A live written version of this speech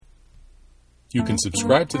You can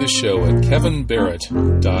subscribe to the show at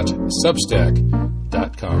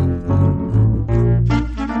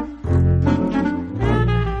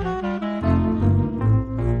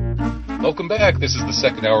kevinbarrett.substack.com. Welcome back. This is the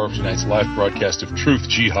second hour of tonight's live broadcast of Truth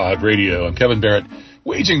Jihad Radio. I'm Kevin Barrett,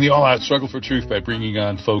 waging the all-out struggle for truth by bringing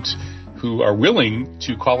on folks who are willing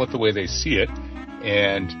to call it the way they see it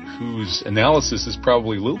and whose analysis is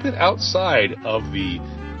probably a little bit outside of the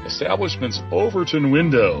establishment's Overton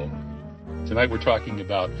window. Tonight we're talking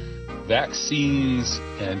about vaccines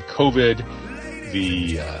and COVID.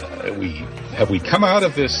 Have we come out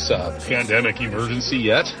of this pandemic emergency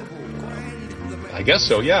yet? I guess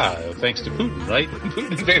so, yeah, thanks to Putin, right?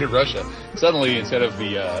 Putin invaded Russia. Suddenly, instead of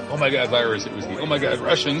the oh my God virus, it was the oh my God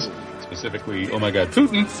Russians, specifically oh my God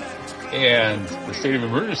Putin, and the state of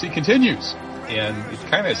emergency continues. And it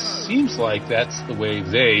kind of seems like that's the way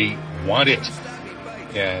they want it.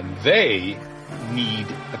 And they need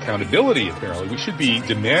accountability, apparently. We should be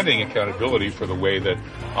demanding accountability for the way that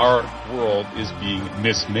our world is being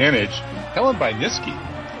mismanaged. Helen Buyniski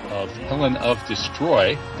of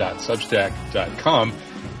helenofdestroy.substack.com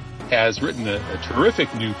has written a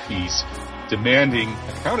terrific new piece demanding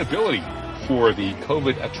accountability for the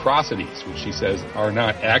COVID atrocities, which she says are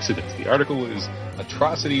not accidents. The article is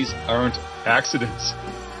Atrocities Aren't Accidents.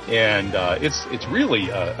 And it's really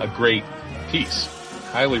a great piece.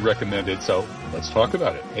 Highly recommended. So let's talk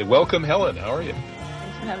about it. Hey, welcome, Helen. How are you?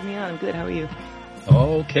 Thanks for having me on. I'm good. How are you?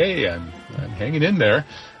 Okay, I'm hanging in there.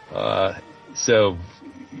 So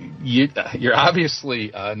you're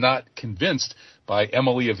obviously not convinced by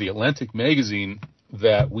Emily of the Atlantic magazine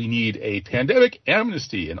that we need a pandemic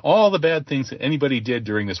amnesty and all the bad things that anybody did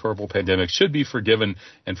during this horrible pandemic should be forgiven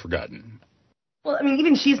and forgotten. Well, I mean,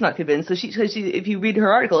 even she's not convinced. So if you read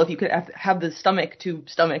her article, if you could have the stomach to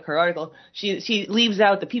stomach her article, she leaves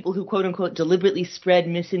out the people who quote unquote deliberately spread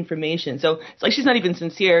misinformation. So it's like she's not even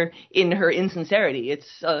sincere in her insincerity.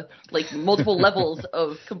 It's like multiple levels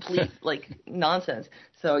of complete like nonsense.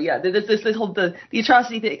 So yeah, this whole the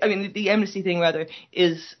atrocity thing. I mean, the amnesty thing rather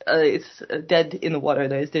is it's dead in the water.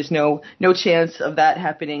 There's no chance of that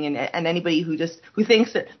happening. And anybody who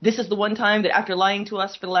thinks that this is the one time that after lying to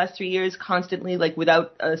us for the last 3 years constantly, like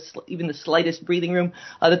without even the slightest breathing room,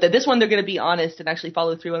 that this one they're going to be honest and actually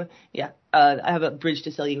follow through on. Yeah, I have a bridge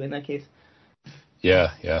to sell you in that case.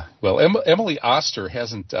 Yeah. Well, Emily Oster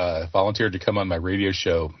hasn't volunteered to come on my radio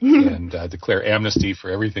show and declare amnesty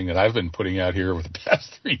for everything that I've been putting out here over the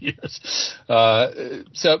past 3 years.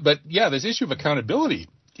 But yeah, this issue of accountability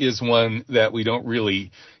is one that we don't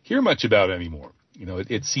really hear much about anymore. You know,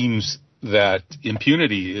 it seems that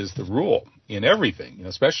impunity is the rule in everything, you know,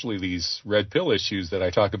 especially these red pill issues that I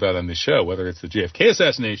talk about on the show, whether it's the JFK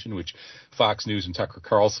assassination, which Fox News and Tucker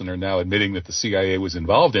Carlson are now admitting that the CIA was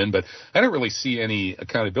involved in, but I don't really see any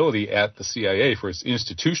accountability at the CIA for its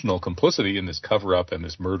institutional complicity in this cover-up and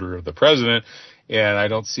this murder of the president, and I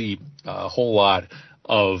don't see a whole lot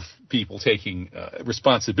of people taking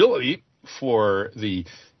responsibility for the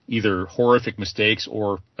either horrific mistakes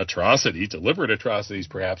or atrocities, deliberate atrocities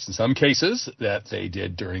perhaps in some cases that they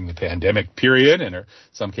did during the pandemic period and are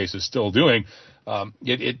some cases still doing.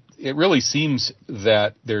 It really seems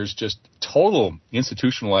that there's just total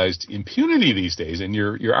institutionalized impunity these days. And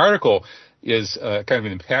your article is kind of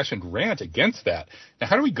an impassioned rant against that. Now,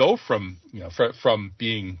 how do we go from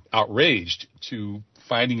being outraged to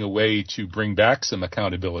finding a way to bring back some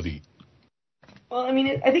accountability? Well, I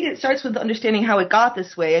mean, I think it starts with understanding how it got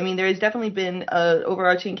this way. I mean, there has definitely been an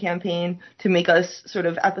overarching campaign to make us sort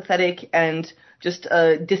of apathetic and just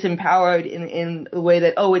disempowered in the way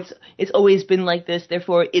that, it's always been like this,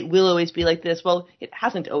 therefore it will always be like this. Well, it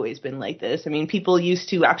hasn't always been like this. I mean, people used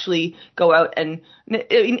to actually go out and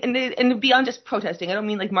beyond just protesting. I don't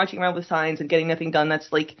mean like marching around with signs and getting nothing done. That's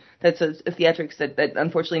a theatrics that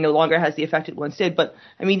unfortunately no longer has the effect it once did. But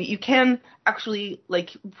I mean, you can actually like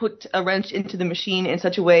put a wrench into the machine in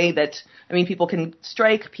such a way that, I mean, people can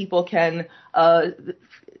strike, people can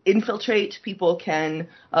infiltrate, people can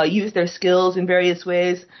use their skills in various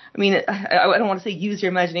ways. I mean, I don't want to say use your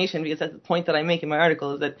imagination, because that's the point that I make in my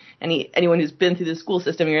article, is that anyone who's been through the school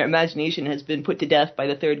system, your imagination has been put to death by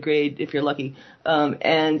the third grade if you're lucky.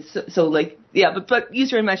 And so like, yeah, but use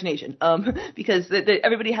your imagination, because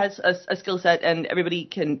everybody has a skill set and everybody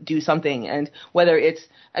can do something. And whether it's,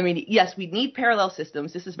 I mean, yes, we need parallel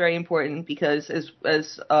systems. This is very important because as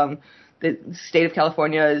the state of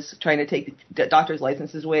California is trying to take doctors'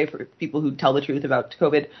 licenses away for people who tell the truth about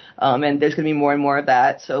COVID, and there's going to be more and more of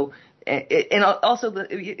that. So, and also,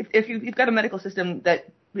 if you've got a medical system that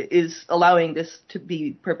is allowing this to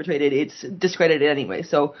be perpetrated, it's discredited anyway.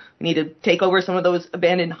 So we need to take over some of those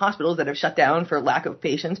abandoned hospitals that have shut down for lack of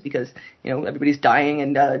patients because, everybody's dying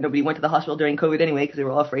and nobody went to the hospital during COVID anyway because they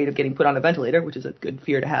were all afraid of getting put on a ventilator, which is a good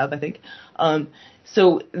fear to have, I think.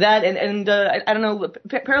 So that and I don't know,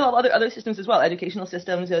 parallel other systems as well, educational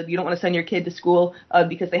systems. You don't want to send your kid to school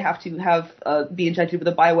because they have to be injected with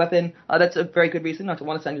a bioweapon. That's a very good reason not to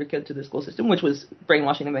want to send your kid to the school system, which was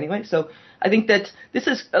brainwashing them anyway. So I think that this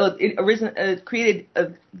has created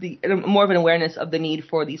more of an awareness of the need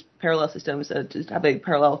for these parallel systems to have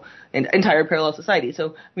an entire parallel society.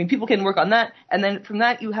 So people can work on that, and then from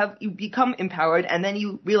that you become empowered, and then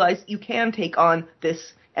you realize you can take on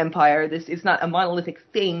this empire. This is not a monolithic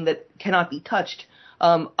thing that cannot be touched.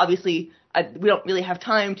 Obviously, we don't really have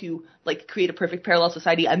time to create a perfect parallel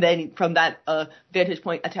society and then from that vantage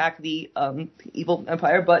point attack the evil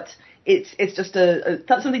empire. But it's just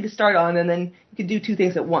something to start on, and then you can do two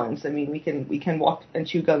things at once. We can walk and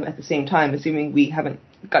chew gum at the same time, assuming we haven't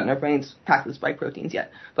gotten our brains packed with spike proteins yet.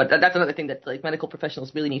 But that's another thing that medical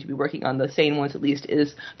professionals really need to be working on. The sane ones, at least,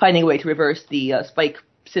 is finding a way to reverse the spike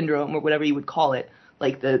syndrome or whatever you would call it.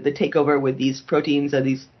 The takeover with these proteins or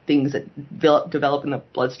these things that develop in the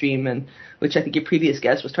bloodstream, and which I think your previous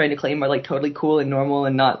guest was trying to claim are totally cool and normal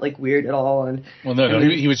and not weird at all.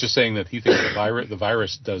 He was just saying that he thinks the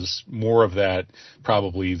virus does more of that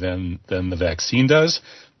probably than the vaccine does.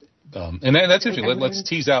 And that's interesting. Let's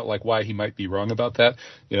tease out why he might be wrong about that.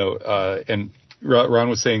 And Ron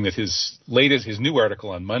was saying that his new article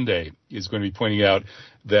on Monday is going to be pointing out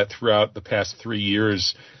that throughout the past 3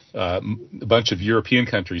 years, a bunch of European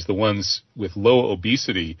countries, the ones with low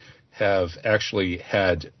obesity, have actually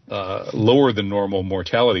had lower than normal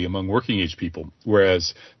mortality among working age people,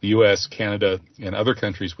 whereas the U.S., Canada, and other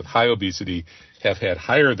countries with high obesity have had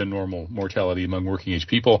higher than normal mortality among working age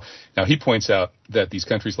people. Now, he points out that these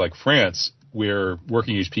countries like France, where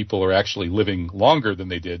working age people are actually living longer than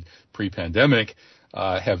they did pre-pandemic,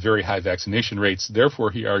 have very high vaccination rates.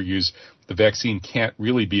 Therefore, he argues the vaccine can't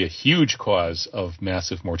really be a huge cause of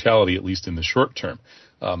massive mortality, at least in the short term.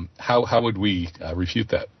 How would we refute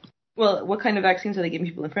that? Well, what kind of vaccines are they giving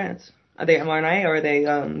people in France? Are they mRNA or are they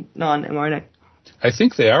non-mRNA? I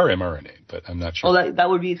think they are mRNA, but I'm not sure. Well, that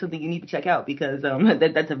would be something you need to check out because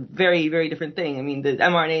that's a very, very different thing. The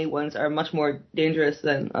mRNA ones are much more dangerous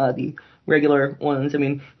than the regular ones.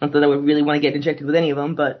 Not that I would really want to get injected with any of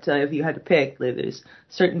them, but if you had to pick, there's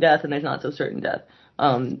certain death and there's not so certain death.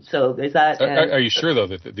 So there's that. Are you sure though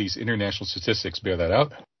that these international statistics bear that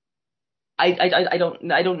out? I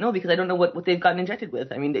don't know because I don't know what they've gotten injected with.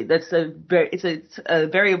 That's it's a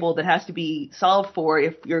variable that has to be solved for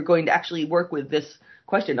if you're going to actually work with this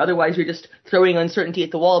question. Otherwise, you're just throwing uncertainty at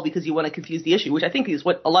the wall because you want to confuse the issue, which I think is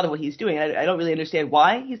a lot of what he's doing. I don't really understand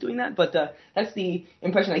why he's doing that, but that's the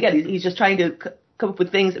impression I get. He's just trying to come up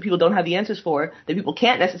with things that people don't have the answers for, that people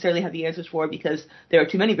can't necessarily have the answers for because there are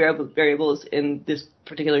too many variables in this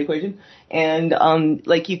particular equation. And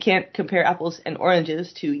you can't compare apples and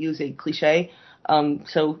oranges, to use a cliche.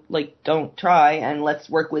 So don't try, and let's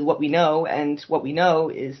work with what we know. And what we know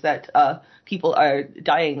is that people are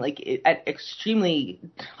dying at extremely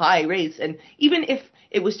high rates. And even if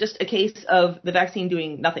it was just a case of the vaccine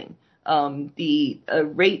doing nothing, the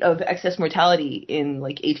rate of excess mortality in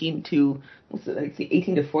 18 to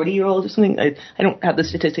 40 year olds or something. I don't have the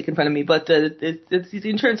statistic in front of me, but the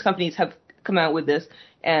insurance companies have come out with this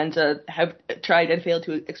and have tried and failed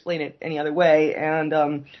to explain it any other way. And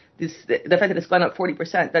the fact that it's gone up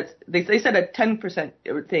 40%, they said a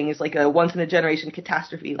 10% thing is a once in a generation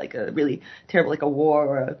catastrophe, a really terrible, a war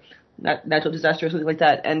or a natural disaster or something like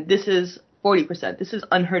that. And this is 40%. This is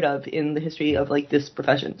unheard of in the history of this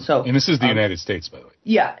profession. So, and this is the United States, by the way.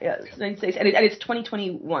 Yeah, it's the United States, and it's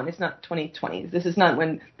 2021. It's not 2020. This is not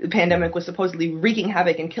when the pandemic was supposedly wreaking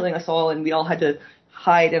havoc and killing us all, and we all had to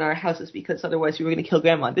hide in our houses because otherwise we were going to kill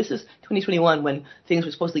grandma. This is 2021 when things were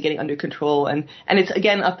supposedly getting under control, and it's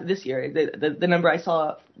again up this year. The number I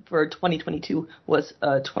saw for 2022 was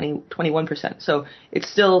 21%. So it's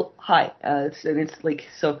still high.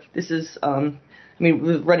 So this is.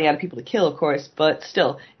 We're running out of people to kill, of course, but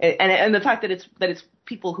still, and the fact that it's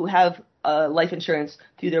people who have life insurance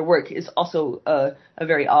through their work is also a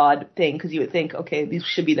very odd thing because you would think, okay, these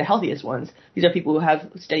should be the healthiest ones. These are people who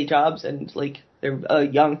have steady jobs and they're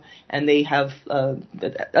young and they have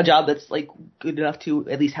a job that's good enough to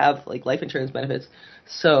at least have life insurance benefits.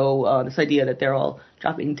 So this idea that they're all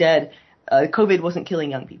dropping dead, COVID wasn't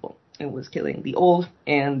killing young people; it was killing the old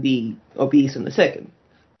and the obese and the sick,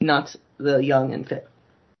 not the young and fit.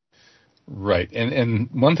 Right. And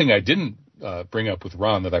one thing I didn't bring up with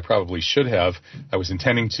Ron that I probably should have, I was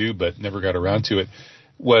intending to, but never got around to it,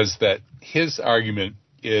 was that his argument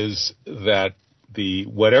is that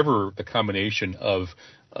whatever the combination of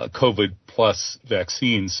COVID plus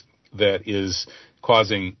vaccines that is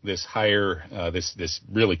causing this higher, this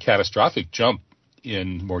really catastrophic jump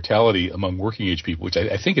in mortality among working age people, which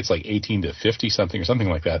I think it's like 18 to 50 something or something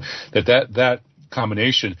like that, that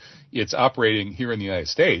combination, it's operating here in the United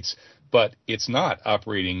States, but it's not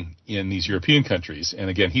operating in these European countries. And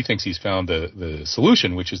again, he thinks he's found the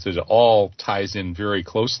solution, which is that it all ties in very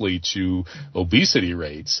closely to obesity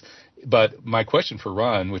rates. But my question for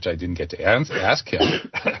Ron, which I didn't get to ask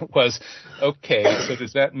him, was, okay, so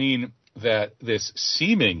does that mean that this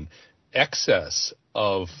seeming excess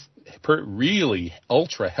of really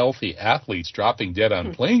ultra healthy athletes dropping dead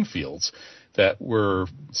on playing fields that we're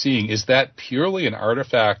seeing, is that purely an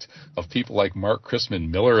artifact of people like Mark Chrisman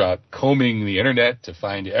Miller out combing the internet to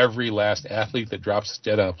find every last athlete that drops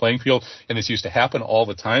dead on a playing field, and this used to happen all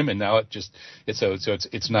the time, and now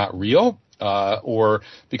it's not real, or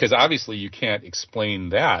because obviously you can't explain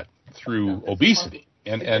that through obesity.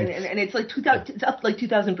 And it's like it's up like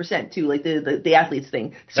 2,000% too, like the athletes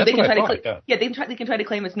thing. So they can they can try to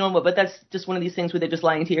claim it's normal, but that's just one of these things where they're just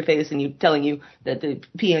lying to your face and telling you that they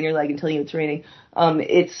pee on your leg and telling you it's raining.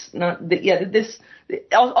 It's not. This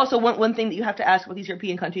also one thing that you have to ask about these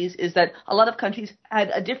European countries is that a lot of countries had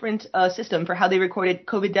a different system for how they recorded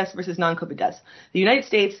COVID deaths versus non-COVID deaths. The United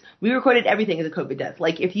States, we recorded everything as a COVID death.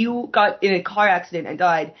 Like if you got in a car accident and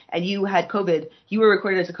died and you had COVID, you were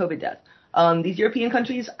recorded as a COVID death. These European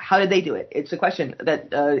countries, how did they do it? It's a question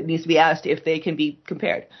that needs to be asked if they can be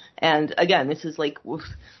compared. And again, this is like one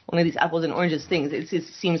of these apples and oranges things. It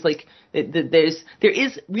seems like there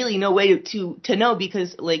is really no way to know,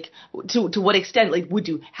 because like to what extent, like, would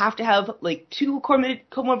you have to have like 2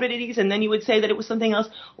 comorbidities and then you would say that it was something else,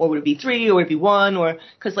 or would it be 3, or would it be 1, or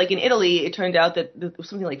because like in Italy it turned out that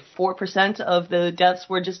something like 4% of the deaths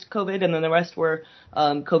were just COVID and then the rest were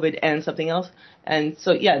COVID and something else. And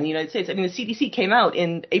so, yeah, in the United States, I mean, the CDC came out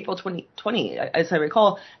in April 2020, as I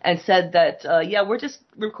recall, and said that, we're just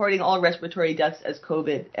recording all respiratory deaths as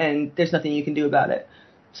COVID, and there's nothing you can do about it.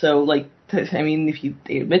 So, like, I mean, if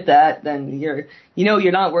they admit that, then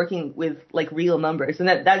you're not working with, like, real numbers. And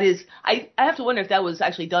that is, I have to wonder if that was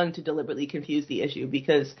actually done to deliberately confuse the issue,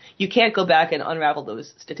 because you can't go back and unravel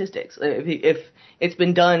those statistics. If it's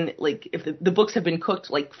been done, like, if the books have been cooked,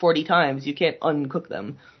 like, 40 times, you can't uncook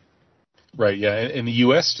them. Right, yeah, and the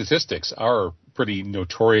U.S. statistics are pretty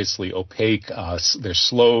notoriously opaque. They're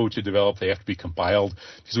slow to develop. They have to be compiled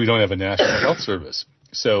because we don't have a national health service.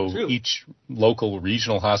 So True. Each local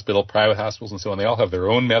regional hospital, private hospitals, and so on, they all have their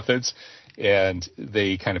own methods, and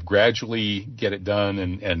they kind of gradually get it done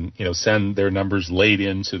and send their numbers laid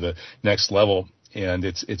into the next level. And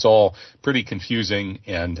it's all pretty confusing,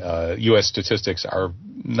 and U.S. statistics are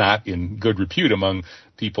not in good repute among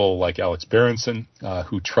people like Alex Berenson,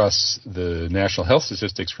 who trusts the national health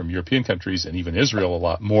statistics from European countries and even Israel a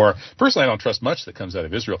lot more. Personally, I don't trust much that comes out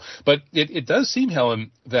of Israel. But it does seem,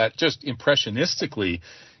 Helen, that just impressionistically,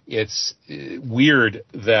 it's weird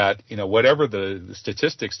that, whatever the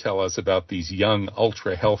statistics tell us about these young,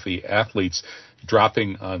 ultra-healthy athletes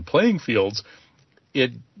dropping on playing fields,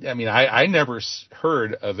 I never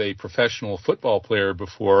heard of a professional football player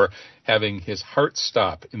before having his heart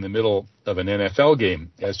stop in the middle of an NFL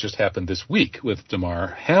game, as just happened this week with Damar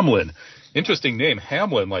Hamlin. Interesting name,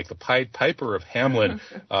 Hamlin, like the Pied Piper of Hamlin.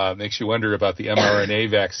 Makes you wonder about the mRNA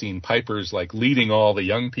vaccine pipers, like leading all the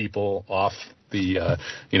young people off the,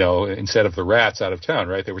 instead of the rats out of town,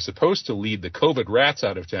 right? They were supposed to lead the COVID rats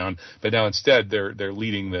out of town, but now instead they're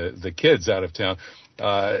leading the kids out of town.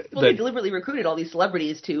 They deliberately recruited all these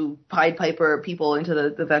celebrities to Pied Piper people into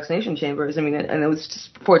the vaccination chambers. I mean, and it was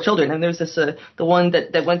just for children. And there's this the one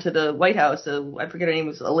that went to the White House. I forget her name,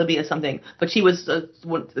 was Olivia something, but she was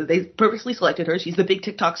they purposely selected her. She's the big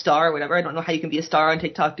TikTok star or whatever. I don't know how you can be a star on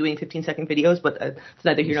TikTok doing 15-second videos, but it's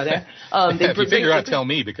neither here nor there. If you figure out, tell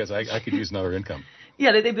me, because I could use another income.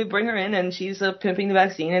 Yeah, they bring her in, and she's pimping the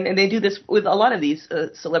vaccine, and they do this with a lot of these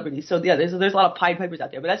celebrities. So yeah, there's a lot of Pied Pipers out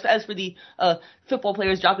there. But as for the football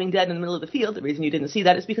players dropping dead in the middle of the field, the reason you didn't see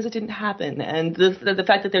that is because it didn't happen. And the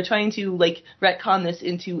fact that they're trying to like retcon this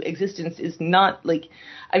into existence is not like,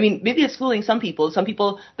 I mean, maybe it's fooling some people. Some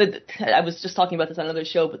people, but I was just talking about this on another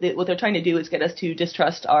show. But what they're trying to do is get us to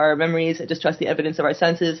distrust our memories, distrust the evidence of our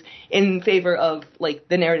senses in favor of like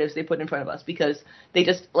the narratives they put in front of us, because they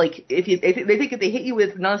just like if they think if they hit you you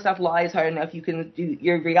with nonstop lies hard enough,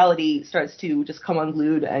 your reality starts to just come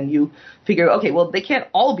unglued, and you figure, okay, well, they can't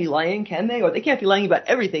all be lying, can they? Or they can't be lying about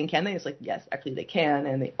everything, can they? It's like, yes, actually they can,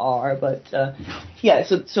 and they are, but yeah.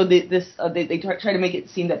 So they try to make it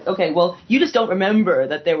seem that, okay, well, you just don't remember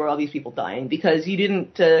that there were all these people dying because you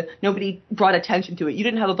didn't. Nobody brought attention to it. You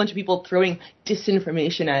didn't have a bunch of people throwing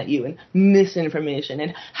disinformation at you and misinformation,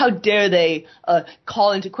 and how dare they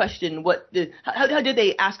call into question how dare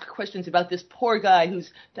they ask questions about this poor guy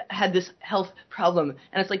who's had this health problem.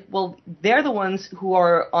 And it's like, well, they're the ones who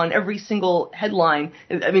are on every single headline.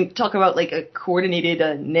 I mean, talk about like a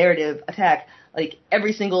coordinated narrative attack. Like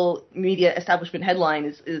every single media establishment headline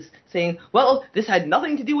is saying, well, this had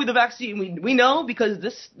nothing to do with the vaccine. We know because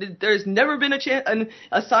there's never been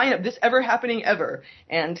a sign of this ever happening ever.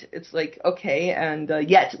 And it's like, okay, and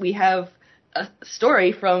yet we have a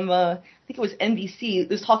story from I think it was NBC. It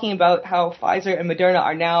was talking about how Pfizer and Moderna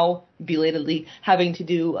are now belatedly having to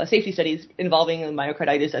do safety studies involving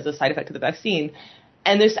myocarditis as a side effect of the vaccine.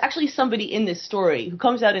 And there's actually somebody in this story who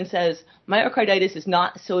comes out and says myocarditis is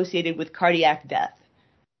not associated with cardiac death.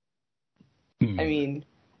 I mean,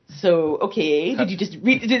 so, okay, did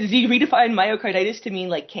you redefine myocarditis to mean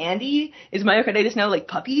like candy? Is myocarditis now like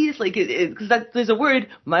puppies? Like, because there's a word,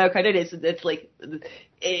 myocarditis, that's like,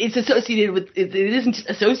 it's associated with, it isn't just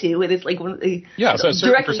associated with, it's like one of the, yeah, so a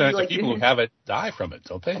certain percentage of people who have it die from it,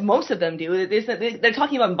 don't they? Most of them do. They're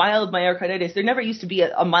talking about mild myocarditis. There never used to be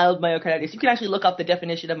a mild myocarditis. You can actually look up the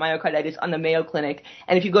definition of myocarditis on the Mayo Clinic,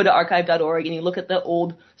 and if you go to archive.org and you look at the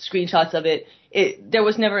old screenshots of it, there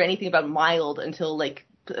was never anything about mild until like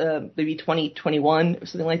maybe 2021 or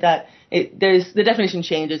something like that. The definition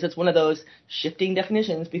changes. It's one of those shifting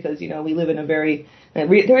definitions because, we live in a very,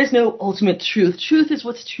 there is no ultimate truth. Truth is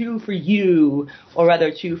what's true for you, or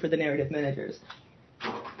rather true for the narrative managers.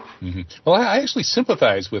 Mm-hmm. Well, I actually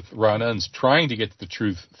sympathize with Ron Unz trying to get to the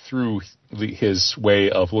truth through his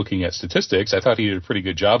way of looking at statistics. I thought he did a pretty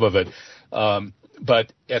good job of it.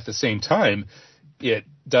 But at the same time, it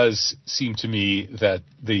does seem to me that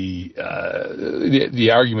the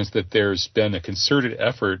arguments that there's been a concerted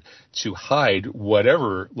effort to hide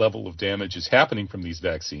whatever level of damage is happening from these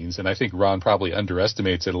vaccines, and I think Ron probably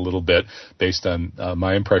underestimates it a little bit based on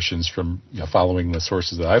my impressions from following the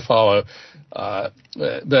sources that I follow. But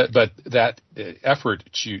that effort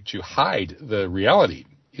to hide the reality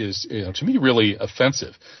is, to me, really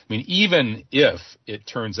offensive. I mean, even if it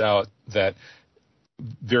turns out that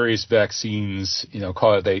various vaccines,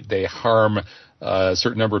 they harm a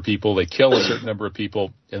certain number of people, they kill a certain number of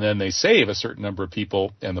people, and then they save a certain number of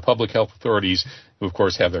people, and the public health authorities, who of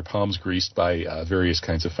course have their palms greased by various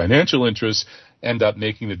kinds of financial interests, end up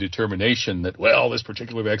making the determination that, well, this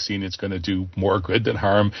particular vaccine is going to do more good than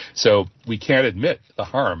harm, so we can't admit the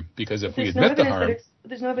harm, because if we admit the harm...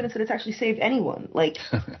 There's no evidence that it's actually saved anyone. Like,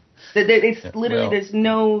 it's literally, there's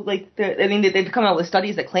no, like, they've come out with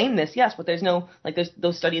studies that claim this, yes, but there's no, like,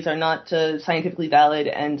 those studies are not scientifically valid,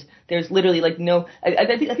 and there's literally, like, no, I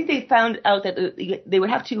think they found out that they would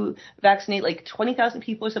have to vaccinate, like, 20,000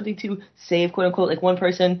 people or something to save, quote unquote, like, one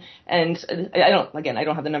person, and I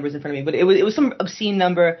don't have the numbers in front of me, but it was some obscene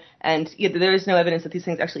number, and there is no evidence that these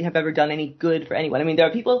things actually have ever done any good for anyone. I mean, there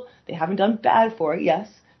are people they haven't done bad for, yes.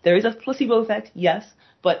 There is a placebo effect, yes,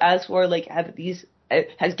 but as for like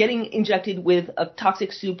has getting injected with a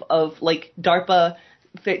toxic soup of like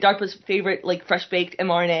DARPA's favorite like fresh baked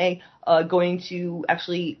mRNA going to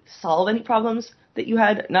actually solve any problems that you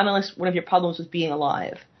had? Not unless one of your problems was being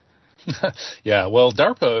alive. Yeah, well,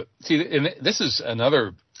 DARPA. See, and this is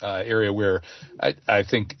another area where I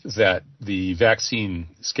think that the vaccine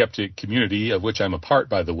skeptic community, of which I'm a part,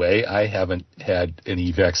 by the way, I haven't had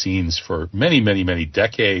any vaccines for many, many, many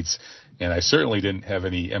decades, and I certainly didn't have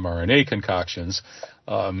any mRNA concoctions.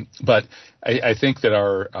 But I think that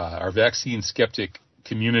our vaccine skeptic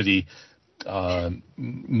community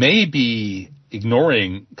may be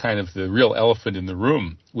ignoring kind of the real elephant in the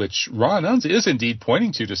room, which Ron Unz is indeed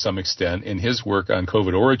pointing to some extent in his work on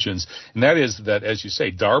COVID origins. And that is that, as you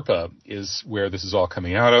say, DARPA is where this is all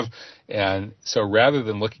coming out of. And so rather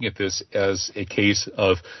than looking at this as a case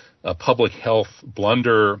of a public health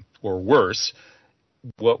blunder or worse,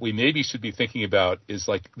 what we maybe should be thinking about is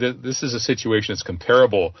like this is a situation that's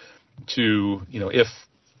comparable to, if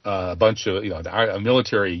a bunch of, a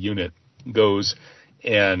military unit goes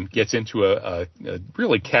and gets into a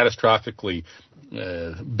really catastrophically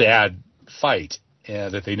bad fight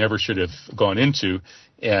that they never should have gone into,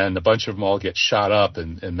 and a bunch of them all get shot up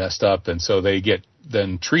and messed up, and so they get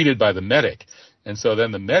then treated by the medic. And so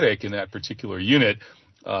then the medic in that particular unit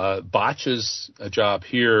botches a job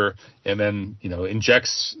here, and then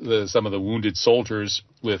injects some of the wounded soldiers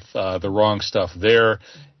with the wrong stuff there,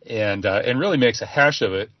 and really makes a hash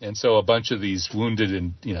of it. And so a bunch of these wounded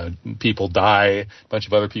and people die, a bunch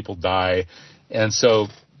of other people die, and so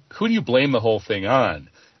who do you blame the whole thing on?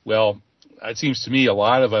 Well, it seems to me a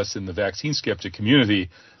lot of us in the vaccine skeptic community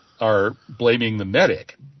are blaming the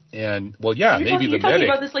medic. And you're talking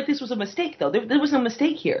about this like this was a mistake, though. There was no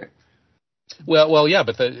mistake here. Well, yeah,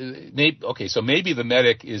 but so maybe the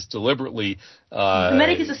medic is deliberately. The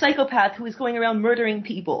medic is a psychopath who is going around murdering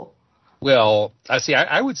people. Well,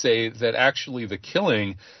 I would say that actually the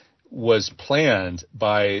killing was planned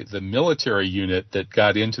by the military unit that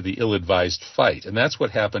got into the ill-advised fight, and that's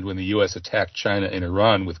what happened when the U.S. attacked China and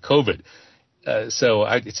Iran with COVID.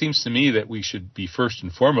 It seems to me that we should be first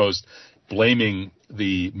and foremost blaming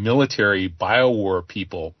the military biowar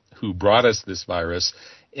people who brought us this virus,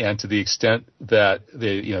 and to the extent that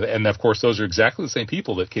and of course those are exactly the same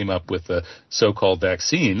people that came up with the so-called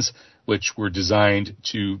vaccines, which were designed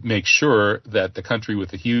to make sure that the country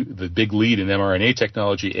with the big lead in mRNA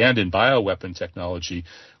technology and in bioweapon technology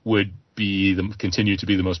would continue to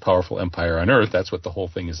be the most powerful empire on earth. That's what the whole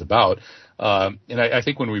thing is about. And I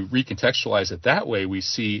think when we recontextualize it that way, we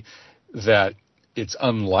see that it's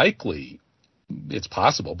unlikely. It's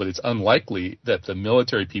possible, but it's unlikely that the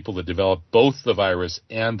military people that developed both the virus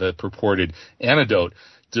and the purported antidote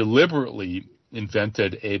deliberately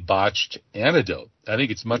invented a botched antidote. I think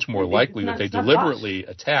it's much more likely that they deliberately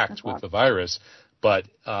attacked with the virus, but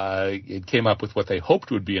it came up with what they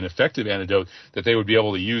hoped would be an effective antidote, that they would be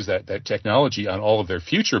able to use that technology on all of their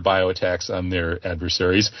future bioattacks on their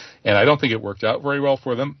adversaries. And I don't think it worked out very well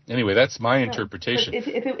for them. Anyway, that's my interpretation. If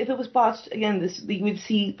it was botched, again, you would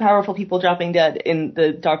see powerful people dropping dead in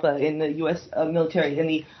the DARPA, in the U.S. Military, in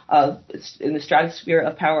the stratosphere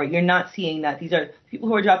of power. You're not seeing that. These are people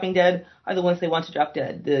who are dropping dead are the ones they want to drop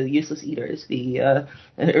dead. The useless eaters, the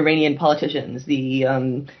Iranian politicians,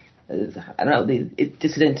 the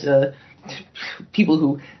dissident people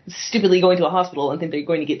who stupidly go into a hospital and think they're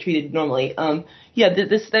going to get treated normally. I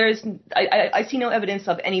see no evidence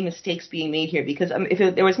of any mistakes being made here, because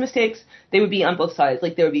if there was mistakes, they would be on both sides.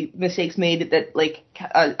 Like, there would be mistakes made that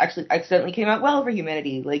actually accidentally came out well for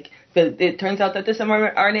humanity. Like, it turns out that this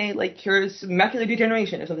mRNA cures macular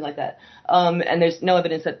degeneration or something like that. And there's no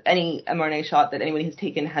evidence that any mRNA shot that anybody has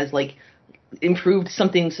taken has improved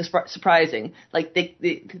something surprising.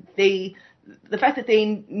 The fact that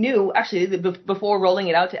they knew, actually, before rolling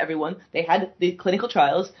it out to everyone, they had the clinical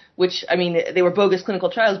trials, which, they were bogus clinical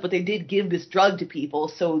trials, but they did give this drug to people.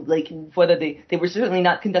 So, whether they were certainly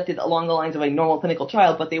not conducted along the lines of a normal clinical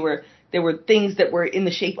trial, but they were things that were in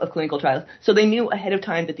the shape of clinical trials. So they knew ahead of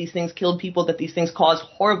time that these things killed people, that these things caused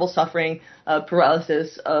horrible suffering,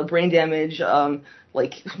 paralysis, brain damage,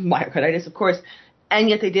 myocarditis, of course. And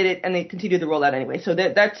yet they did it, and they continued the rollout anyway. So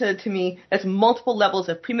that's to me, that's multiple levels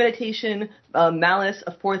of premeditation, malice,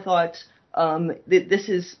 of forethought. This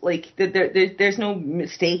is there's no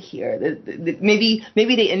mistake here. Maybe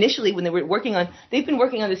they initially, when they were they've been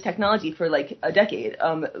working on this technology for a decade.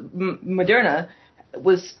 Moderna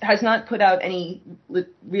has not put out any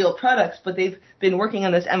real products, but they've been working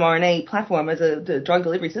on this mRNA platform as the drug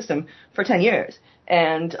delivery system for 10 years.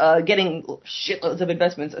 And getting shitloads of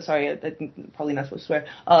investments. Sorry, I'm probably not supposed to swear.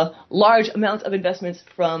 Large amounts of investments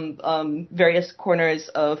from various corners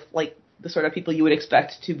of the sort of people you would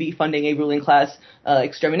expect to be funding a ruling class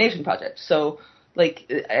extermination project. So,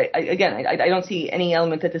 I don't see any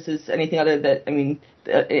element that this is anything other than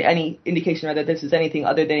any indication rather this is anything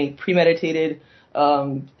other than a premeditated,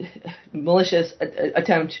 malicious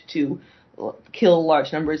attempt to kill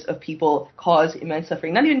large numbers of people, cause immense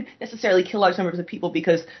suffering. Not even necessarily kill large numbers of people,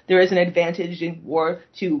 because there is an advantage in war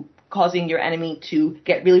to causing your enemy to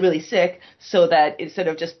get really, really sick, so that instead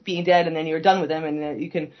of just being dead and then you're done with them and you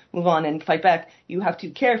can move on and fight back, you have to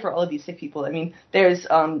care for all of these sick people. There's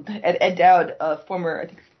Ed Dowd, I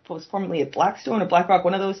think was formerly at Blackstone or BlackRock,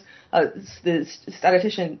 one of those, the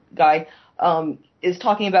statistician guy, is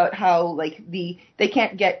talking about how they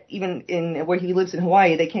can't get, even in where he lives in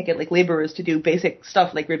Hawaii, they can't get laborers to do basic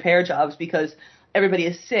stuff like repair jobs, because everybody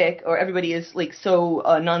is sick, or everybody is so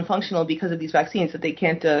non-functional because of these vaccines that they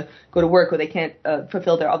can't go to work, or they can't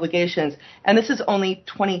fulfill their obligations. And this is only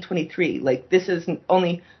 2023. This is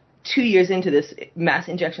only 2 years into this mass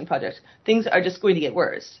injection project. Things are just going to get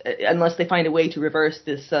worse unless they find a way to reverse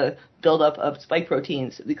this buildup of spike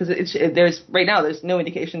proteins, because there's no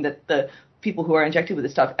indication that the people who are injected with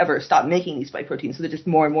this stuff ever stop making these spike proteins. So there's just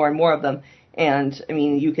more and more and more of them. And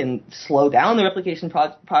you can slow down the replication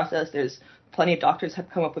process. There's plenty of doctors have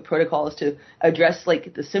come up with protocols to address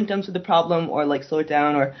like the symptoms of the problem, or like slow it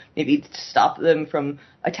down, or maybe stop them from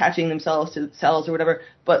attaching themselves to cells or whatever.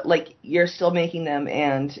 But like you're still making them,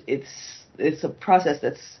 and it's a process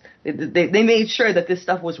that's they made sure that this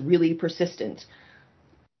stuff was really persistent.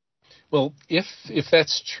 Well, if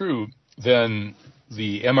that's true, then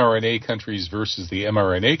the mRNA countries versus the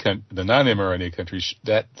the non-mRNA countries,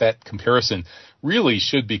 that comparison really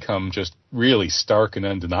should become just really stark and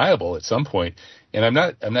undeniable at some point. And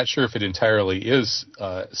I'm not sure if it entirely is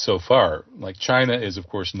so far. Like China is, of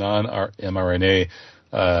course, non-mRNA,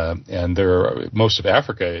 and most of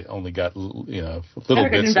Africa only got little Africa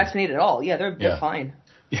bits. Didn't vaccinate at all. Yeah, they're fine.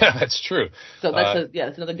 Yeah, that's true. So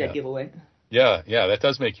that's another dead giveaway. Yeah, that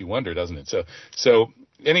does make you wonder, doesn't it? So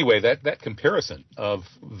anyway, that comparison of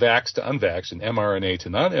vax to unvaxxed and mRNA to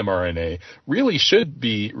non-mRNA really should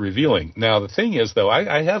be revealing. Now, the thing is, though,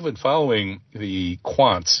 I have been following the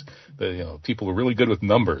quants, the people who are really good with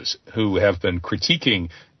numbers, who have been critiquing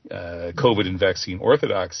COVID and vaccine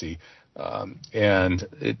orthodoxy, and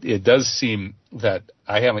it does seem that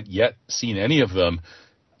I haven't yet seen any of them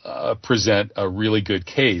present a really good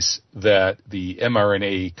case that the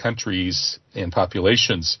mRNA countries and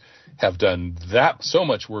populations have done that so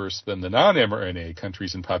much worse than the non-mRNA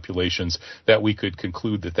countries and populations that we could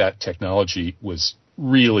conclude that technology was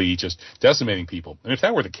really just decimating people. And if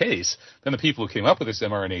that were the case, then the people who came up with this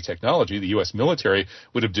mRNA technology, the U.S. military,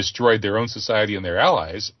 would have destroyed their own society and their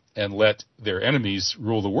allies and let their enemies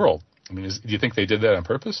rule the world. I mean, do you think they did that on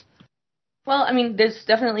purpose? Well, I mean, there's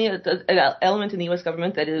definitely an element in the U.S.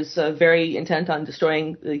 government that is very intent on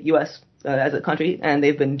destroying the U.S. As a country, and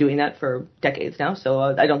they've been doing that for decades now, so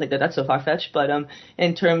I don't think that's so far-fetched. But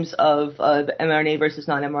in terms of mRNA versus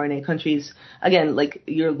non-mRNA countries, again, like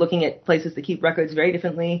you're looking at places that keep records very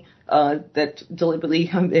differently, that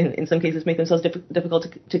deliberately, in some cases, make themselves difficult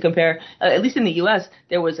to compare. At least in the U.S.,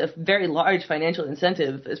 there was a very large financial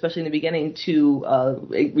incentive, especially in the beginning, to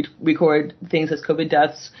record things as COVID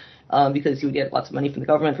deaths, because you would get lots of money from the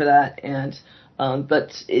government for that. And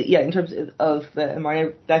in terms of the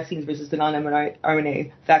mRNA vaccines versus the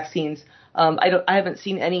non-mRNA vaccines, I haven't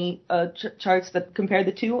seen any charts that compare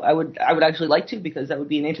the two. I would actually like to, because that would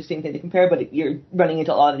be an interesting thing to compare. But you're running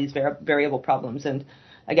into a lot of these variable problems. And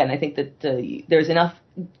again, I think that there's enough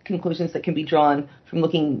conclusions that can be drawn from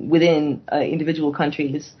looking within individual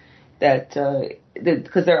countries that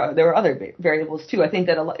because there are other variables too. I think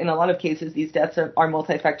that in a lot of cases these deaths are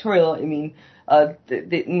multifactorial. I mean,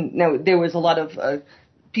 now there was a lot of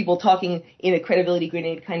people talking in a credibility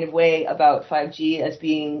grenade kind of way about 5G as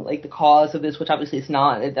being like the cause of this, which obviously it's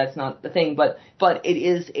not. That's not the thing, but it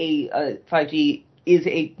is 5G is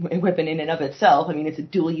a weapon in and of itself. I mean, it's a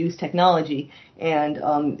dual-use technology, and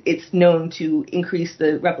it's known to increase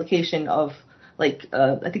the replication of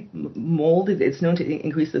I think mold. It's known to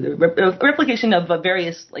increase the replication of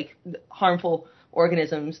various harmful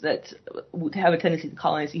organisms that would have a tendency to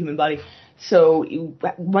colonize the human body. So you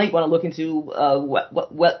might want to look into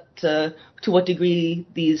to what degree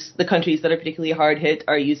the countries that are particularly hard hit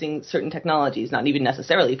are using certain technologies, not even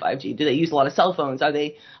necessarily 5G. Do they use a lot of cell phones? Are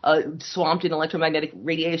they swamped in electromagnetic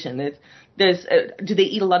radiation? Do they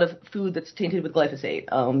eat a lot of food that's tainted with glyphosate?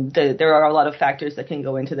 There are a lot of factors that can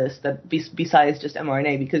go into this that besides just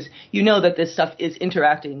mRNA, because you know that this stuff is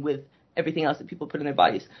interacting with everything else that people put in their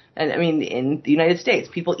bodies. And I mean, in the United States,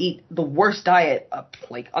 people eat the worst diet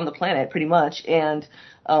on the planet pretty much, and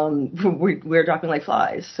we're dropping like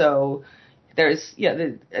flies. So I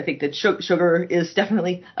think that sugar is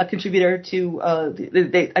definitely a contributor to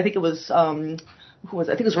I think it was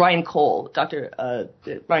Ryan Cole, Dr.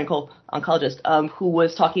 Ryan Cole, oncologist, who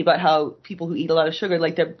was talking about how people who eat a lot of sugar,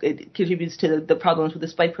 it contributes to the problems with the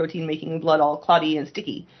spike protein making blood all clotty and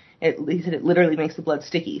sticky. He said it literally makes the blood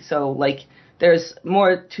sticky. So, there's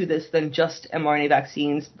more to this than just mRNA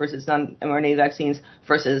vaccines versus non-mRNA vaccines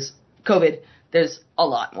versus COVID. There's a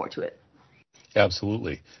lot more to it.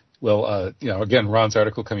 Absolutely. Well, again, Ron's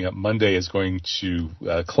article coming up Monday is going to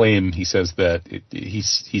claim, he says that he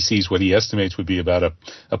sees what he estimates would be about a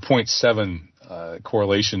 0.7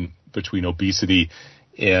 correlation between obesity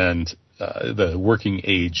and the working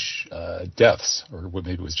age deaths, or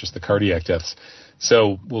maybe it was just the cardiac deaths.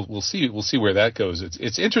 So we'll see where that goes.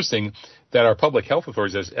 It's interesting that our public health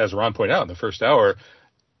authorities, as Ron pointed out in the first hour,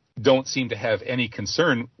 don't seem to have any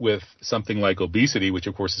concern with something like obesity, which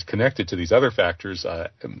of course is connected to these other factors,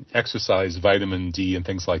 exercise, vitamin D, and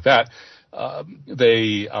things like that.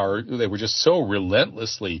 They were just so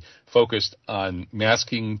relentlessly focused on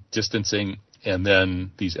masking, distancing, and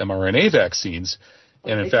then these mRNA vaccines.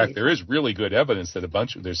 And in fact, there is really good evidence that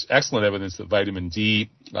there's excellent evidence that vitamin D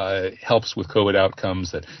helps with COVID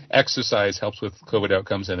outcomes, that exercise helps with COVID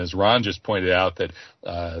outcomes, and as Ron just pointed out, that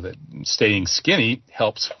staying skinny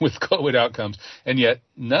helps with COVID outcomes, and yet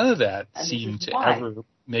none of that seemed to ever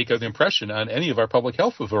make an impression on any of our public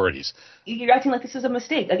health authorities. You're acting like this is a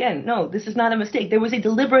mistake. Again, no, this is not a mistake. There was a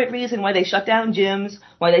deliberate reason why they shut down gyms,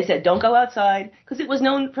 why they said don't go outside, because it was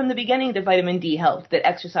known from the beginning that vitamin D helped, that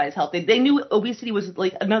exercise helped. They knew obesity was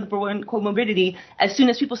like another one comorbidity as soon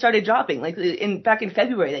as people started dropping. Like back in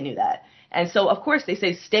February, they knew that. And so, of course, they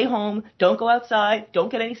say stay home, don't go outside, don't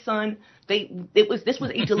get any sun. This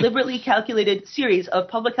was a deliberately calculated series of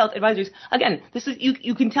public health advisors. Again, this is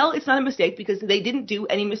you can tell it's not a mistake because they didn't do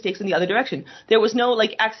any mistakes in the other direction. There was no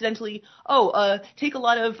like accidentally take a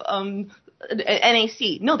lot of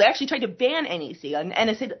NAC. No, they actually tried to ban NAC,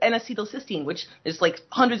 N-acetylcysteine, which is like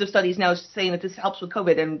hundreds of studies now saying that this helps with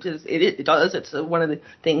COVID, and it does. It's one of the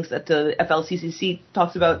things that FLCCC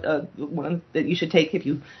talks about, one that you should take if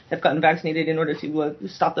you have gotten vaccinated in order to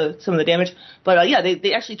stop some of the damage. But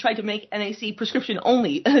they actually tried to make NAC prescription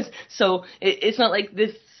only. So it's not like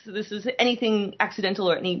this is anything accidental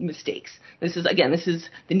or any mistakes. This is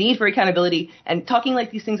the need for accountability, and talking like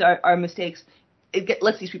these things are mistakes. It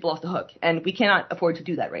lets these people off the hook, and we cannot afford to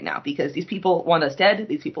do that right now because these people want us dead,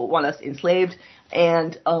 these people want us enslaved,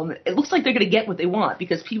 and it looks like they're going to get what they want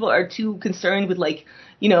because people are too concerned with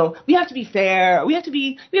we have to be fair, we have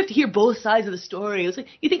to hear both sides of the story. It's like,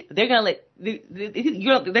 you think they're going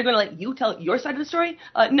to let you tell your side of the story?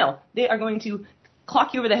 No, they are going to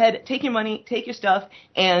clock you over the head, take your money, take your stuff,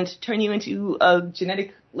 and turn you into a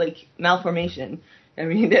genetic malformation. I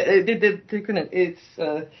mean, they're gonna. It's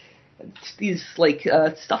these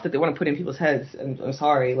stuff that they want to put in people's heads. I'm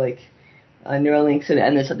sorry, Neuralinks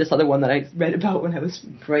and this other one that I read about when I was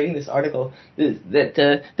writing this article,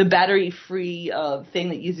 that the battery-free thing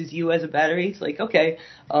that uses you as a battery. It's like, okay,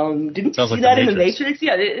 didn't you see that in the Matrix?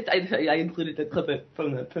 Yeah, I included the clip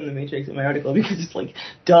from the Matrix in my article because it's like,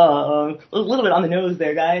 duh, a little bit on the nose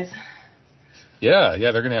there, guys. Yeah,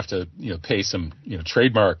 they're going to have to pay some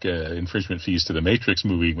trademark infringement fees to the Matrix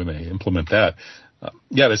movie when they implement that.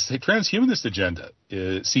 This transhumanist agenda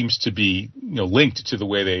seems to be linked to the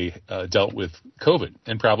way they dealt with COVID,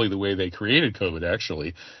 and probably the way they created COVID,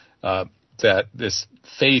 actually. That this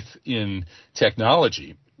faith in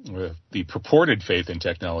technology, the purported faith in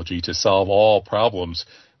technology to solve all problems,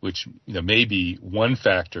 which may be one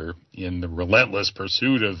factor in the relentless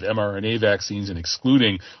pursuit of mRNA vaccines and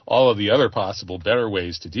excluding all of the other possible better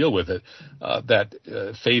ways to deal with it, that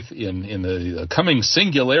faith in the coming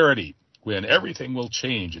singularity, when everything will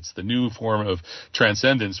change. It's the new form of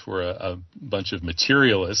transcendence for a bunch of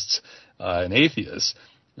materialists and atheists.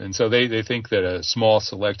 And so they think that a small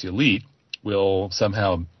select elite will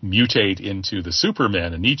somehow mutate into the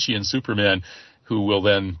Superman, a Nietzschean Superman, who will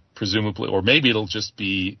then presumably, or maybe it'll just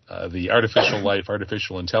be the artificial life,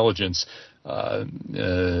 artificial intelligence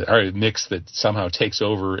mix that somehow takes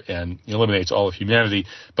over and eliminates all of humanity.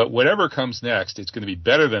 But whatever comes next, it's going to be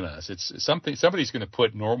better than us. It's somebody's going to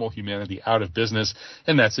put normal humanity out of business,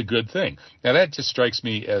 and that's a good thing. Now that just strikes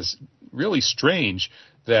me as really strange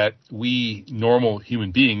that we normal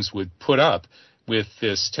human beings would put up with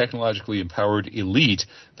this technologically empowered elite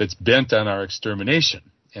that's bent on our extermination.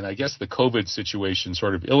 And I guess the COVID situation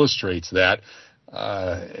sort of illustrates that.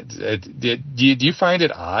 Do you find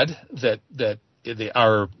it odd that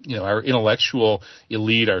our intellectual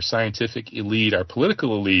elite, our scientific elite, our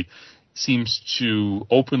political elite seems to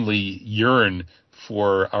openly yearn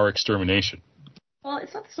for our extermination? Well,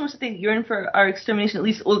 it's not so much that they yearn for our extermination. At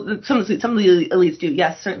least, well, some of the elites do,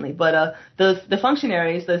 yes, certainly. But the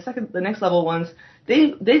functionaries, the next level ones,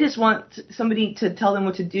 they just want somebody to tell them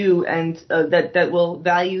what to do, and that will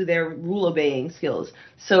value their rule obeying skills.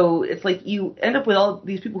 So it's like you end up with all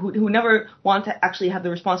these people who never want to actually have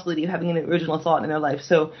the responsibility of having an original thought in their life.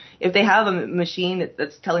 So if they have a machine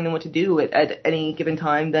that's telling them what to do at any given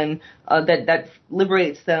time, then that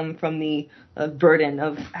liberates them from the burden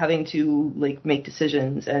of having to make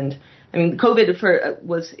decisions. And I mean, COVID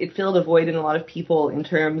it filled a void in a lot of people in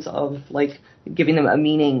terms of giving them a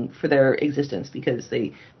meaning for their existence, because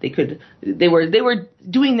they were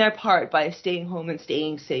doing their part by staying home and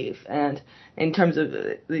staying safe. And in terms of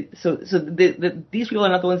these people are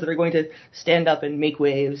not the ones that are going to stand up and make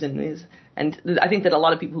waves and And I think that a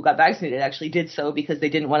lot of people who got vaccinated actually did so because they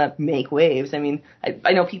didn't want to make waves. I mean,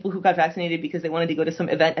 I know people who got vaccinated because they wanted to go to some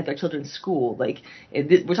event at their children's school. Like,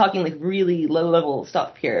 we're talking like really low level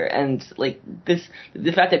stuff here. And like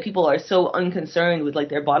the fact that people are so unconcerned with like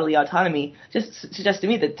their bodily autonomy just suggests to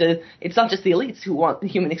me that it's not just the elites who want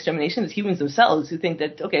human extermination, it's humans themselves who think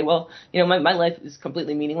that, okay, well, my life is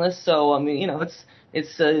completely meaningless. So, I mean,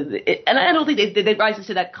 and I don't think they rise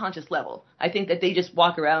to that conscious level. I think that they just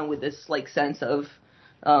walk around with this like sense of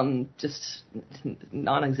just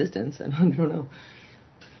non-existence. I don't know.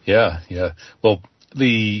 Yeah. Well,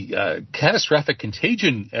 the catastrophic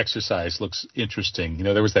contagion exercise looks interesting.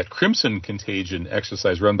 There was that Crimson Contagion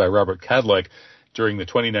exercise run by Robert Kadlec during the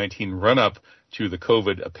 2019 run-up to the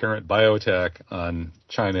COVID apparent bioattack on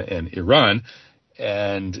China and Iran.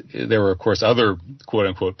 And there were, of course, other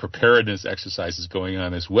quote-unquote preparedness exercises going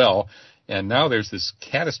on as well. And now there's this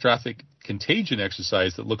catastrophic contagion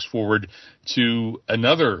exercise that looks forward to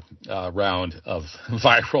another round of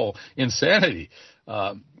viral insanity.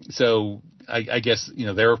 So I guess,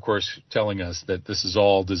 they're, of course, telling us that this is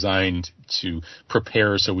all designed to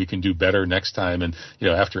prepare so we can do better next time. And,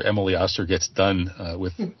 after Emily Oster gets done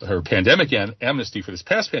with her pandemic amnesty for this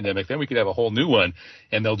past pandemic, then we could have a whole new one,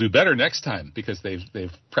 and they'll do better next time because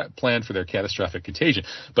they've planned for their catastrophic contagion.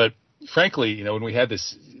 But frankly, when we had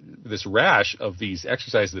this rash of these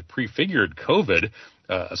exercises that prefigured COVID,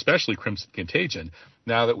 especially Crimson Contagion,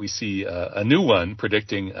 now that we see a new one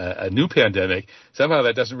predicting a new pandemic, somehow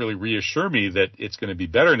that doesn't really reassure me that it's going to be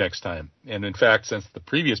better next time. And in fact, since the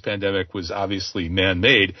previous pandemic was obviously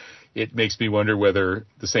man-made, it makes me wonder whether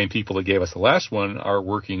the same people that gave us the last one are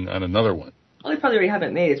working on another one. Well, they probably already have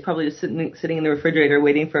it made. It's probably just sitting in the refrigerator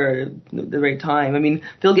waiting for the right time. I mean,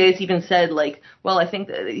 Bill Gates even said, like, well, I think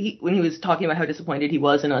that when he was talking about how disappointed he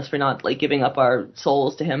was in us for not, like, giving up our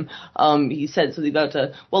souls to him, he said something about,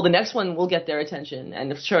 well, the next one will get their attention.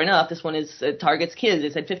 And sure enough, this one is targets kids.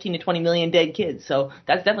 It said 15 to 20 million dead kids. So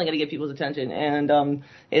that's definitely going to get people's attention. And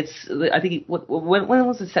I think, when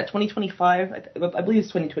was it set? 2025? I believe it's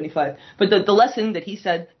 2025. But the lesson that he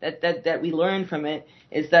said that we learned from it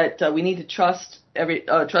is that we need to trust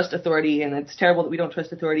authority, and it's terrible that we don't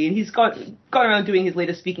trust authority. And he's gone around doing his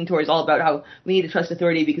latest speaking tours all about how we need to trust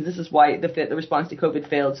authority because this is why the response to COVID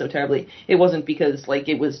failed so terribly. It wasn't because like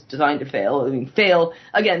it was designed to fail. I mean, fail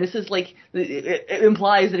again. This is like it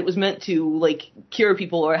implies that it was meant to like cure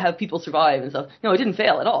people or have people survive and stuff. No, it didn't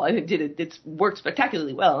fail at all. It worked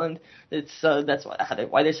spectacularly well, and that's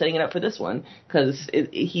why they're setting it up for this one because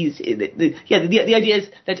the idea is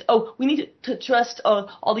that we need to trust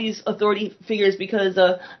all these authority figures because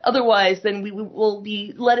otherwise then we will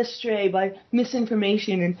be led astray by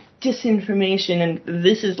misinformation and disinformation. And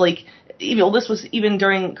this is like, this was even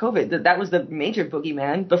during COVID. That was the major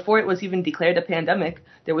boogeyman. Before it was even declared a pandemic,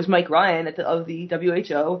 there was Mike Ryan of the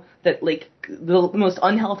WHO, that like the most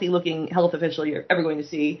unhealthy looking health official you're ever going to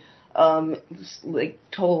see. Like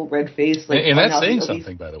total red face, like, and that's saying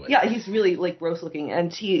something, by the way. Yeah, he's really like gross looking,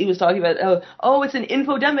 and he was talking about it's an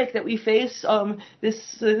infodemic that we face.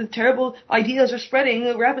 This terrible ideas are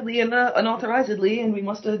spreading rapidly and unauthorizedly, and we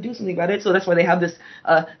must do something about it. So that's why they have this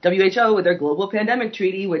WHO with their global pandemic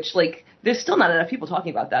treaty, which like there's still not enough people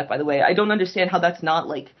talking about that. By the way, I don't understand how that's not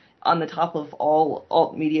like on the top of all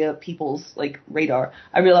alt media people's like radar.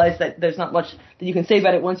 I realize that there's not much that you can say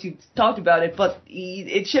about it once you've talked about it, but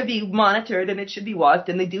it should be monitored and it should be watched,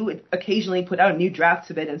 and they do occasionally put out new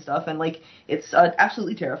drafts of it and stuff, and like it's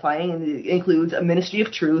absolutely terrifying, and it includes a Ministry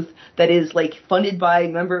of Truth that is like funded by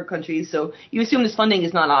member countries, so you assume this funding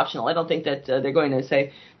is not optional. I don't think that they're going to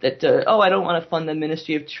say that, I don't want to fund the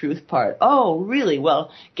Ministry of Truth part. Oh, really?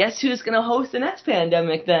 Well, guess who's going to host the next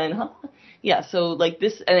pandemic then, huh? Yeah, so like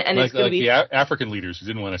this, and like, it's going to be the African leaders who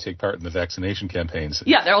didn't want to take part in the vaccination campaigns.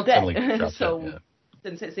 Yeah, they're all dead. So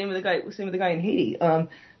same with the guy in Haiti.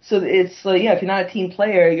 So it's if you're not a team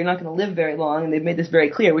player, you're not going to live very long, and they've made this very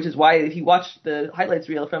clear. Which is why if you watch the highlights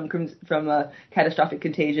reel from Catastrophic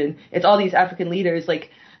Contagion, it's all these African leaders like,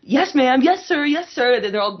 yes, ma'am, yes, sir, yes, sir.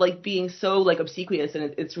 They're all like being so like obsequious,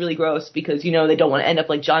 and it's really gross because they don't want to end up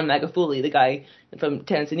like John Magufuli, the guy from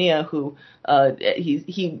Tanzania who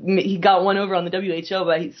he got one over on the WHO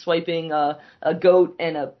by swiping a goat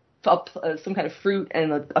and some kind of fruit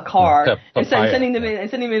and a car and sending them in,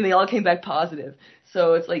 and they all came back positive.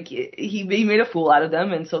 So it's like he made a fool out of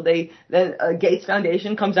them, and so then Gates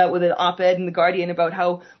Foundation comes out with an op-ed in The Guardian about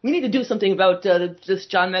how we need to do something about this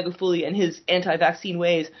John Magufuli and his anti-vaccine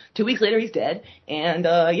ways. 2 weeks later, he's dead, and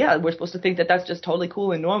we're supposed to think that that's just totally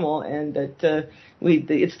cool and normal, and that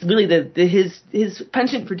it's really his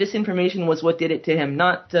penchant for disinformation was what did it to him,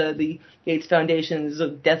 not the Gates Foundation's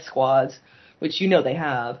death squads, which they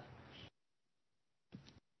have.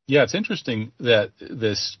 Yeah, it's interesting that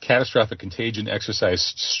this catastrophic contagion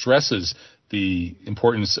exercise stresses the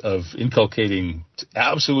importance of inculcating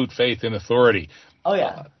absolute faith in authority. Oh,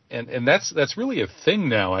 yeah. And that's really a thing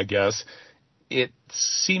now, I guess. It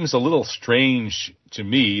seems a little strange to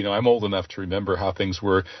me. You know, I'm old enough to remember how things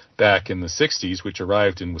were back in the 60s, which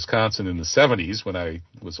arrived in Wisconsin in the 70s when I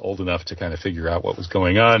was old enough to kind of figure out what was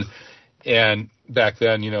going on. And back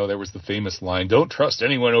then, you know, there was the famous line, don't trust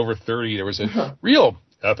anyone over 30. There was a real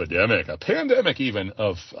epidemic, a pandemic even,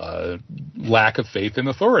 of lack of faith in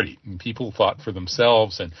authority. And people fought for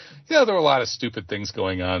themselves. And, you know, there were a lot of stupid things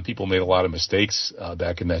going on. People made a lot of mistakes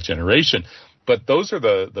back in that generation. But those are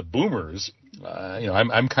the boomers. You know,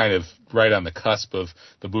 I'm kind of right on the cusp of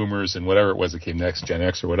the boomers and whatever it was that came next, Gen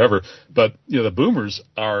X or whatever. But, you know, the boomers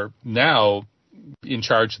are now in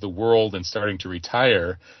charge of the world and starting to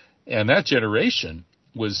retire. And that generation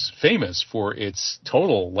was famous for its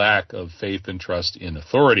total lack of faith and trust in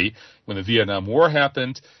authority. When the Vietnam War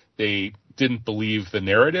happened, they didn't believe the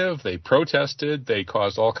narrative. They protested. They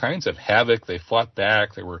caused all kinds of havoc. They fought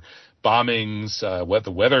back. There were bombings,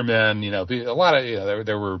 the weathermen, you know, a lot of, you know,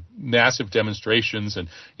 there were massive demonstrations, and,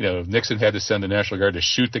 you know, Nixon had to send the National Guard to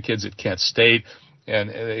shoot the kids at Kent State. And,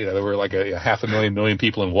 you know, there were like a 500,000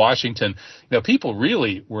 people in Washington. You know, people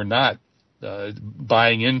really were not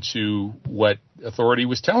buying into what authority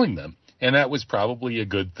was telling them. And that was probably a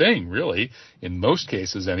good thing, really, in most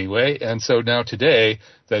cases anyway. And so now today,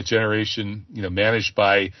 that generation, you know, managed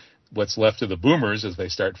by what's left of the boomers as they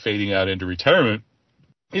start fading out into retirement,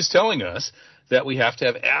 is telling us that we have to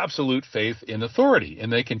have absolute faith in authority.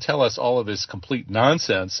 And they can tell us all of this complete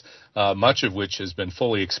nonsense, much of which has been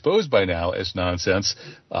fully exposed by now as nonsense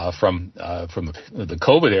from the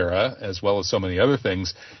COVID era, as well as so many other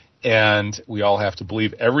things. And we all have to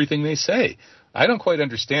believe everything they say. I don't quite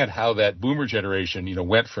understand how that boomer generation, you know,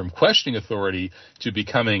 went from questioning authority to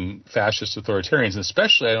becoming fascist authoritarians. And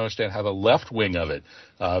especially I don't understand how the left wing of it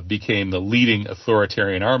became the leading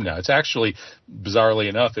authoritarian arm now. It's actually, bizarrely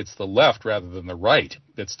enough, it's the left rather than the right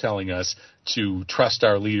that's telling us to trust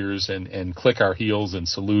our leaders and click our heels and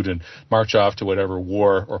salute and march off to whatever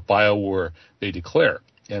war or bio-war they declare.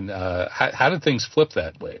 And how did things flip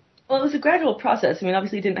that way? Well, it was a gradual process. I mean,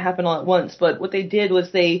 obviously it didn't happen all at once, but what they did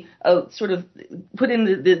was they sort of put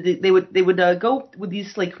in they would go with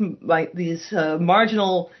these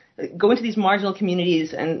marginal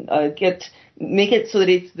communities and make it so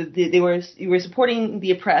that you were supporting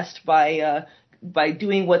the oppressed by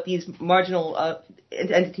doing what these marginal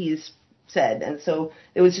entities said. And so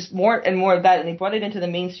it was just more and more of that, and they brought it into the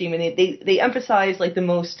mainstream, and they emphasized like the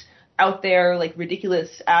most out there, like,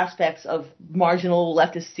 ridiculous aspects of marginal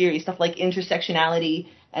leftist theory, stuff like intersectionality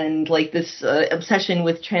and like this obsession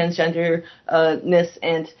with transgenderness,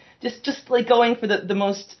 and just like going for the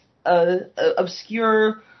most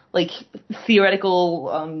obscure, like,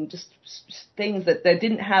 theoretical just things that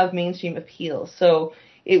didn't have mainstream appeal. So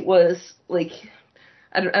it was like,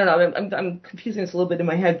 I don't know. I'm confusing this a little bit in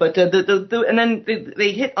my head, but and then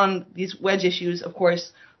they hit on these wedge issues, of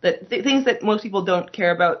course, that things that most people don't care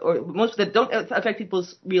about, or most that don't affect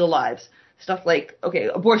people's real lives. Stuff like, okay,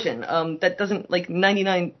 abortion. That doesn't, like,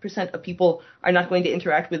 99% of people are not going to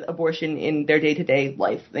interact with abortion in their day-to-day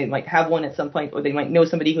life. They might have one at some point, or they might know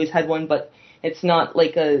somebody who's had one, but it's not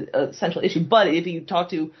like a central issue. But if you talk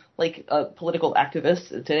to, like, political activists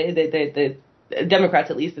today, the Democrats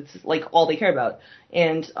at least, it's like all they care about.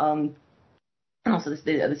 And also this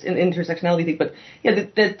intersectionality thing, but yeah,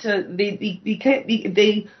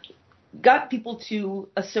 they got people to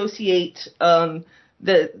associate the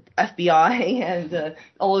FBI and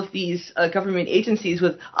all of these government agencies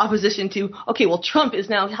with opposition to, okay, well, Trump is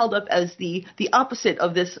now held up as the opposite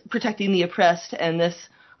of this protecting the oppressed, and this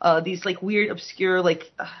these like weird, obscure,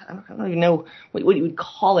 like I don't even know what you would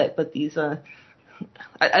call it, but these I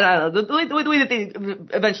don't know, the way that they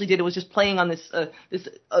eventually did it was just playing on this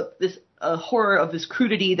horror of this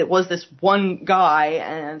crudity that was this one guy,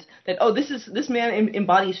 and that, oh, this man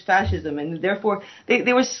embodies fascism, and therefore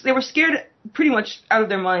they were scared pretty much out of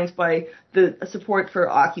their minds by the support for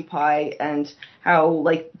Occupy, and how,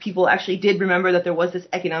 like, people actually did remember that there was this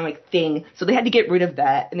economic thing, so they had to get rid of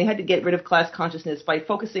that, and they had to get rid of class consciousness by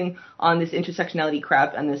focusing on this intersectionality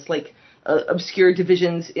crap and this, like, obscure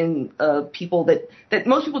divisions in people that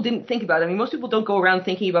most people didn't think about. I mean, most people don't go around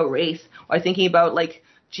thinking about race or thinking about, like,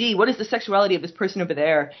 gee, what is the sexuality of this person over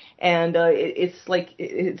there? And it's like,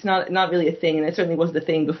 it's not really a thing, and it certainly wasn't a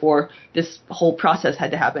thing before this whole process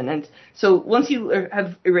had to happen. And so once you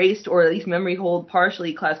have erased, or at least memory hold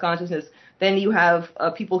partially, class consciousness, then you have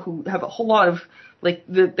people who have a whole lot of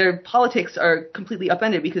their politics are completely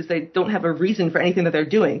upended because they don't have a reason for anything that they're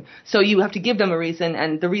doing. So you have to give them a reason,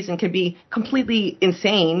 and the reason can be completely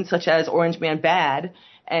insane, such as Orange Man bad,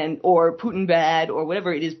 or Putin bad, or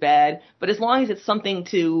whatever it is bad. But as long as it's something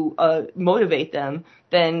to motivate them,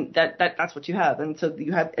 then that's what you have. And so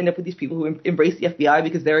you end up with these people who embrace the FBI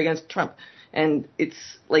because they're against Trump. And it's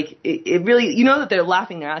like, it really, you know that they're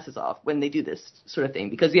laughing their asses off when they do this sort of thing,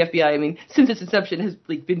 because the FBI, I mean, since its inception has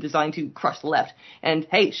been designed to crush the left. And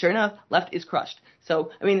hey, sure enough, left is crushed.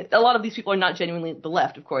 So, I mean, a lot of these people are not genuinely the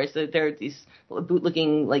left, of course. They're these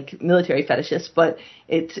bootlicking, military fetishists, but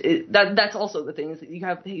that's also the thing, is that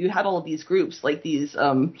you had all of these groups, these,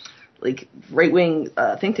 right-wing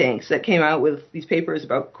think tanks that came out with these papers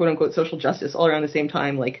about quote-unquote social justice all around the same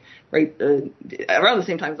time, around the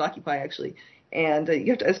same time as Occupy, actually. And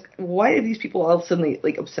you have to ask, why are these people all suddenly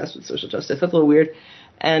obsessed with social justice? That's a little weird.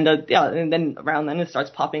 And and then around then it starts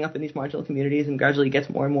popping up in these marginal communities and gradually gets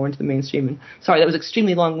more and more into the mainstream. And sorry, that was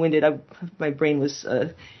extremely long-winded. My brain was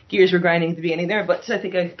gears were grinding at the beginning there, but I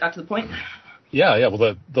think I got to the point. Yeah.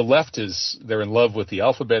 Well, the left they're in love with the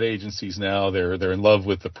alphabet agencies now. They're in love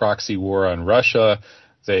with the proxy war on Russia.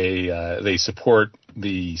 They support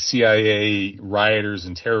the CIA rioters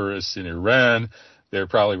and terrorists in Iran. They're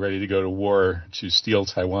probably ready to go to war to steal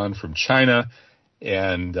Taiwan from China,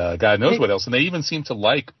 and God knows what else. And they even seem to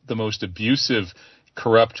like the most abusive,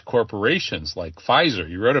 corrupt corporations like Pfizer.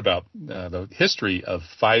 You wrote about the history of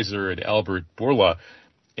Pfizer and Albert Bourla.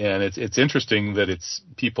 And it's interesting that it's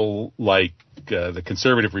people like the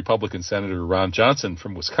conservative Republican Senator Ron Johnson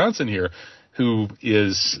from Wisconsin here, who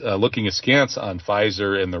is looking askance on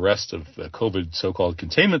Pfizer and the rest of the COVID so-called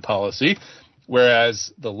containment policy,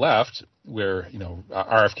 whereas the left, where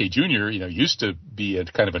RFK Jr. used to be a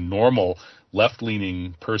kind of a normal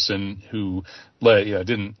left-leaning person who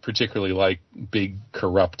didn't particularly like big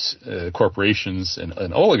corrupt corporations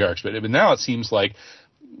and oligarchs, but now it seems like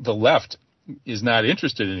the left is not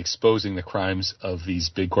interested in exposing the crimes of these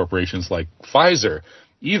big corporations like Pfizer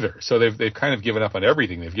either. So they've kind of given up on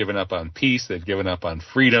everything. They've given up on peace. They've given up on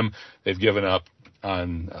freedom. They've given up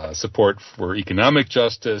on support for economic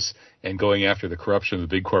justice and going after the corruption of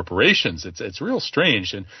the big corporations. It's real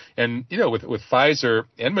strange. And with Pfizer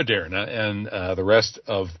and Moderna and the rest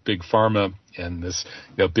of big pharma and this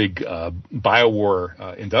big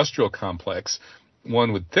biowar industrial complex,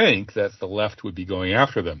 one would think that the left would be going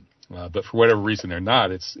after them. But for whatever reason they're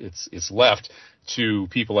not. It's left to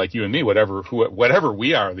people like you and me, whatever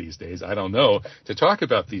we are these days, I don't know, to talk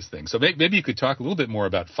about these things. So maybe you could talk a little bit more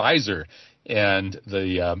about Pfizer and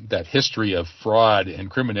that history of fraud and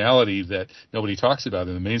criminality that nobody talks about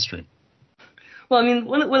in the mainstream. Well, I mean,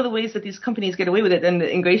 one of the ways that these companies get away with it and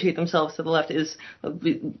ingratiate themselves to the left is,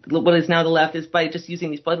 what is now the left, is by just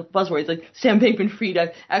using these buzzwords. Like Sam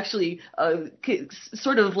Bankman-Fried actually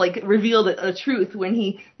sort of revealed a truth when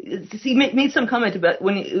he made some comment about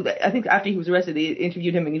I think after he was arrested, they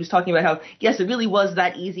interviewed him and he was talking about how, yes, it really was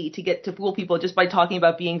that easy to fool people just by talking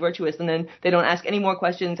about being virtuous, and then they don't ask any more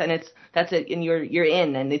questions, and that's it, and you're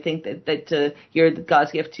in, and they think that you're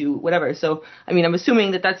God's gift to whatever. So, I mean, I'm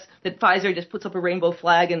assuming that Pfizer just puts up a rainbow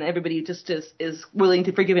flag and everybody just is willing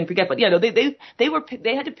to forgive and forget. But they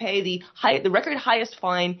had to pay the record highest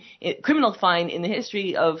criminal fine in the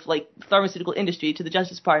history of pharmaceutical industry to the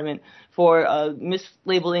Justice Department for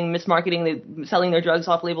mislabeling, mismarketing, selling their drugs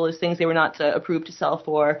off label as things they were not approved to sell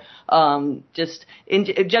for, just in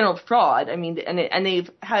general fraud. I mean, and they've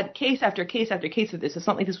had case after case after case of this. It's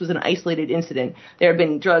not like this was an isolated incident. There have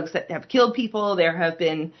been drugs that have killed people. There have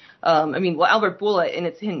been, Albert Bourla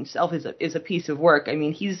in himself is a piece of work. I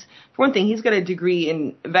mean, for one thing, he's got a degree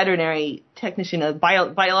in veterinary technician, a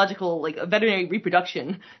biological, a veterinary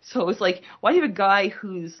reproduction. So it's why do you have a guy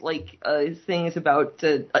whose his thing is about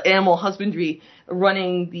animal husbandry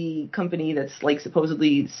running the company that's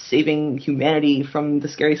supposedly saving humanity from the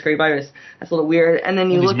scary virus? That's a little weird. And then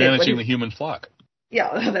he's managing the human flock.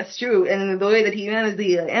 Yeah, that's true. And the way that he managed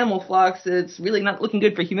the animal flocks, it's really not looking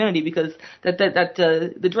good for humanity, because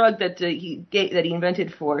the drug that he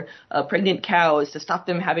invented for pregnant cows to stop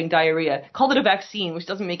them having diarrhea, called it a vaccine, which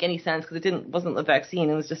doesn't make any sense because it wasn't a vaccine.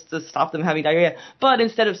 It was just to stop them having diarrhea. But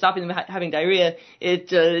instead of stopping them having diarrhea, it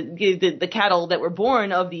gave the cattle that were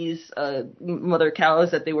born of these mother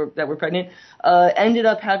cows that were pregnant ended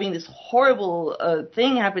up having this horrible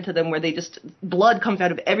thing happen to them where they just blood comes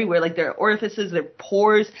out of everywhere, their orifices, their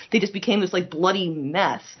pores, they just became this bloody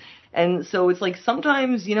mess. And so it's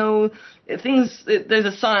sometimes, things, there's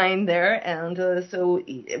a sign there, and so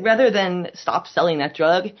rather than stop selling that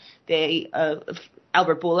drug, they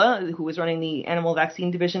Albert Bourla, who was running the animal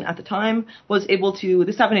vaccine division at the time, was able to.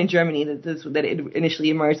 This happened in Germany. That it initially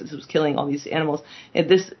emerged. This was killing all these animals.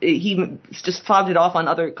 He just fobbed it off on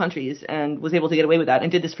other countries and was able to get away with that,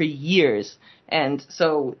 and did this for years. And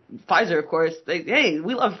so Pfizer, of course, hey,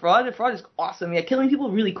 we love fraud. Fraud is awesome. Yeah, killing people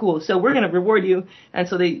really cool. So we're going to reward you. And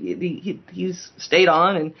so he's stayed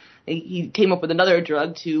on, and he came up with another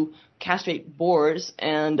drug to castrate boars,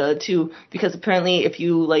 and because apparently if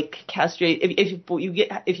you castrate,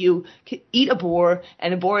 if you eat a boar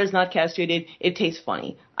and a boar is not castrated, it tastes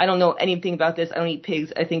funny. I don't know anything about this. I don't eat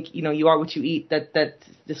pigs. I think you are what you eat. That's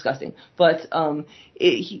disgusting. But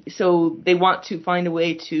so they want to find a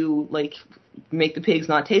way to make the pigs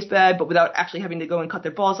not taste bad, but without actually having to go and cut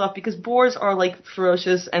their balls off, because boars are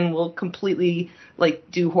ferocious and will completely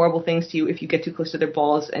do horrible things to you if you get too close to their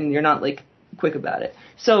balls and you're not quick about it.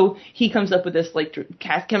 So he comes up with this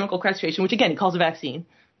chemical castration, which again he calls a vaccine,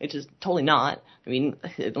 which is totally not. I mean,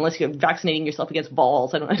 unless you're vaccinating yourself against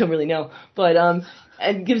balls, I don't really know. But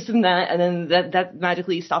and gives them that, and then that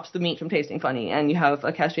magically stops the meat from tasting funny, and you have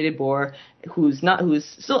a castrated boar who's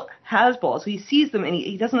still has balls. So he sees them and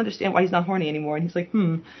he doesn't understand why he's not horny anymore, and he's like,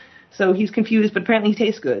 So he's confused, but apparently he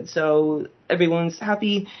tastes good. So everyone's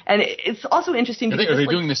happy, and it's also interesting. Are they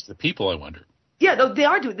doing this to the people? I wonder. Yeah, they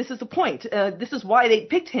are doing. This is the point. This is why they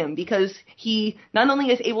picked him, because he not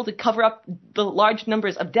only is able to cover up the large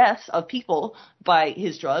numbers of deaths of people by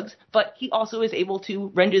his drugs, but he also is able to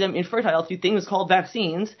render them infertile through things called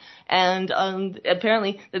vaccines. And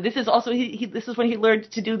apparently, this is also this is when he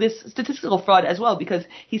learned to do this statistical fraud as well, because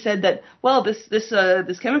he said that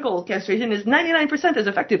this chemical castration is 99% as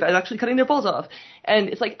effective as actually cutting their balls off. And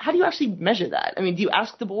it's how do you actually measure that? I mean, do you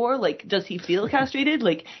ask the boar does he feel castrated?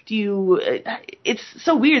 Do you? It's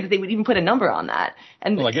so weird that they would even put a number on that.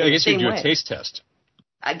 And I guess you do a taste test.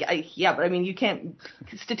 Yeah, but I mean, you can't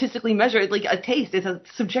statistically measure it. A taste is a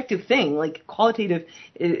subjective thing, qualitative.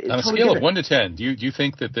 On a scale of 1 to 10, do you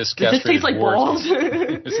think that this castrated taste like balls?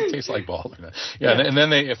 Does it taste like balls or not? Yeah. And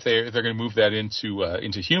then if they're going to move that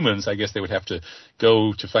into humans, I guess they would have to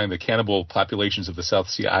go to find the cannibal populations of the South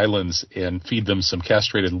Sea Islands and feed them some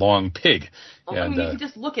castrated long pig. Well, I mean, you can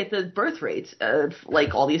just look at the birth rates of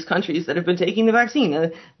all these countries that have been taking the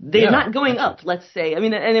vaccine. They're not going up, let's say. I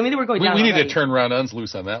mean, they were going down. We need to turn Ron Unz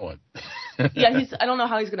loose on that one. Yeah, I don't know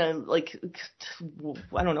how he's gonna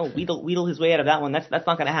wheedle his way out of that one. That's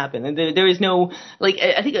not gonna happen. And there is no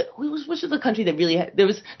I think which was the country that really there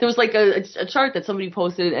was a chart that somebody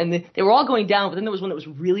posted, and they were all going down, but then there was one that was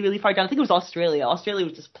really, really far down. I think it was Australia. Australia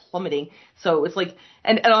was just plummeting. So it's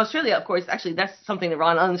and Australia, of course, actually that's something that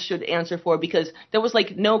Ron Unz should answer for, because there was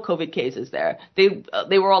no COVID cases there.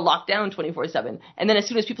 They were all locked down 24/7, and then as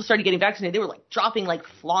soon as people started getting vaccinated, they were dropping like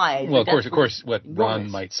flies. Well, of course, what Ron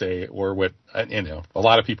might say, or what a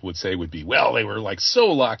lot of people would say would be, well, they were so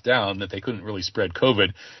locked down that they couldn't really spread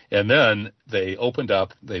COVID, and then they opened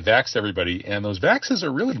up, they vaxxed everybody, and those vaccines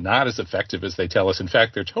are really not as effective as they tell us. In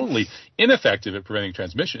fact, they're totally ineffective at preventing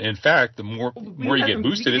transmission. In fact, the more you get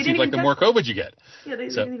boosted, it seems like the more COVID you get. Yeah, they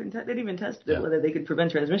didn't even test whether they could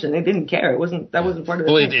prevent transmission. They didn't care. That wasn't part of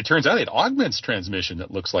it. Well, it turns out it augments transmission.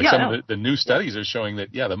 It looks like some of the new studies are showing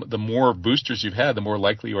that the more boosters you've had, the more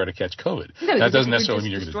likely you are to catch COVID. That doesn't necessarily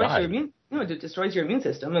mean you're going to die. It destroys your immune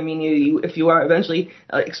system. I mean, if you are eventually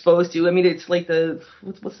exposed to, I mean, it's like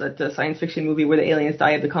what's that science fiction movie where the aliens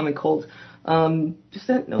die of the common cold? No, it's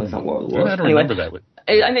not World War. I don't remember that.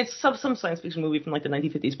 And it's some science fiction movie from the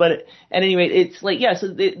 1950s. But at any rate, it's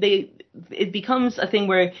so it becomes a thing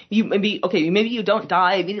where maybe you don't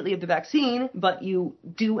die immediately of the vaccine, but you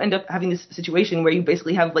do end up having this situation where you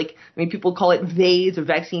basically have people call it VAIDS or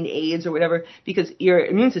vaccine AIDS or whatever, because your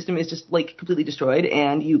immune system is just completely destroyed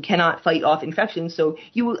and you cannot fight off infections. So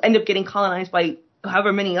you will end up getting colonized by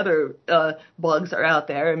however many other bugs are out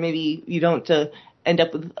there, and maybe you don't end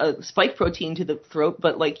up with a spike protein to the throat,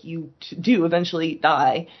 but you do eventually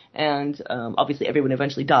die, and obviously everyone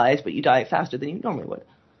eventually dies, but you die faster than you normally would.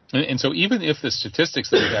 And so even if the statistics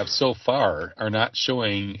that we have so far are not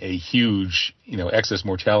showing a huge, excess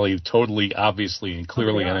mortality, totally obviously and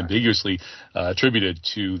clearly and unambiguously attributed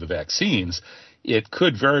to the vaccines, it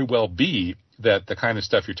could very well be that the kind of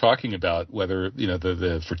stuff you're talking about, whether,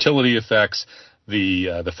 the fertility effects,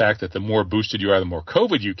 the fact that the more boosted you are, the more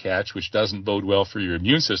COVID you catch, which doesn't bode well for your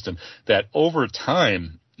immune system, that over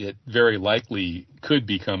time it very likely could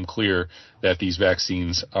become clear that these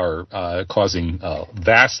vaccines are causing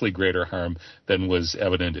vastly greater harm than was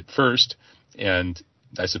evident at first. And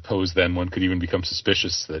I suppose then one could even become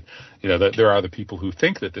suspicious that, that there are the people who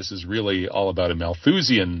think that this is really all about a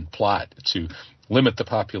Malthusian plot to limit the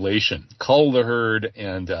population, cull the herd,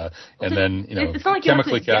 and then it's not like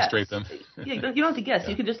chemically castrate them. Yeah, you don't have to guess.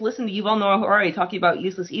 You can just listen to Yuval Noah Harari talking about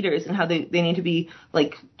useless eaters and how they need to be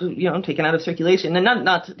taken out of circulation, and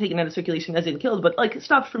not taken out of circulation as in killed, but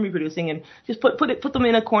stopped from reproducing, and just put them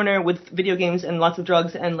in a corner with video games and lots of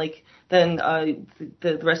drugs, and then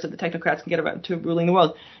the rest of the technocrats can get around to ruling the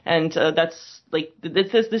world. And that's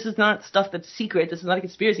this is not stuff that's secret. This is not a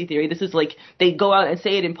conspiracy theory. This is they go out and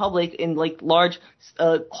say it in public in large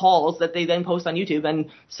halls that they then post on YouTube. And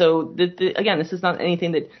so again, this is not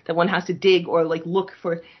anything that one has to dig or look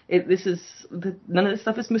for. None of this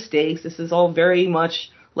stuff is mistakes. This is all very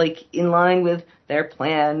much in line with their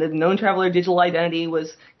plan. The known traveler digital identity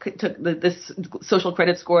took this social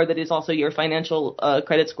credit score that is also your financial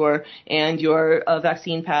credit score, and your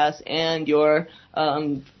vaccine pass, and your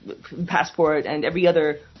passport, and every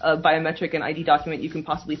other biometric and ID document you can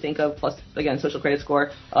possibly think of, plus again social credit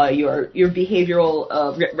score, your behavioral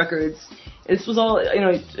records. This was all, a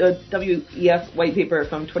WEF white paper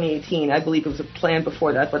from 2018. I believe it was a plan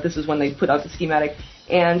before that, but this is when they put out the schematic.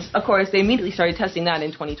 And, of course, they immediately started testing that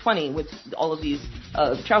in 2020 with all of these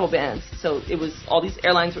travel bans. So it was all these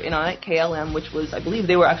airlines were in on it. KLM, which was, I believe,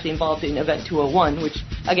 they were actually involved in Event 201, which,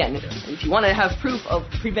 again, if you want to have proof of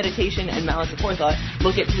premeditation and malice aforethought,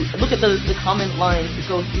 look at the common lines that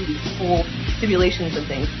go through these whole simulations and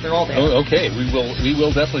things. They're all there. Oh, okay. We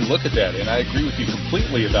will definitely look at that. And I agree with you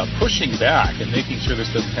completely about pushing back and making sure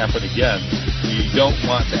this doesn't happen again. We don't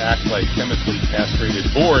want to act like chemically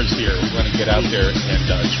castrated boars here. We want to get out there and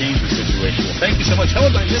change the situation. Well, thank you so much, Helen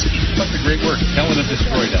Buyniski. Keep up the great work. Helen of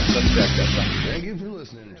Destroy.substack.com. Thank you.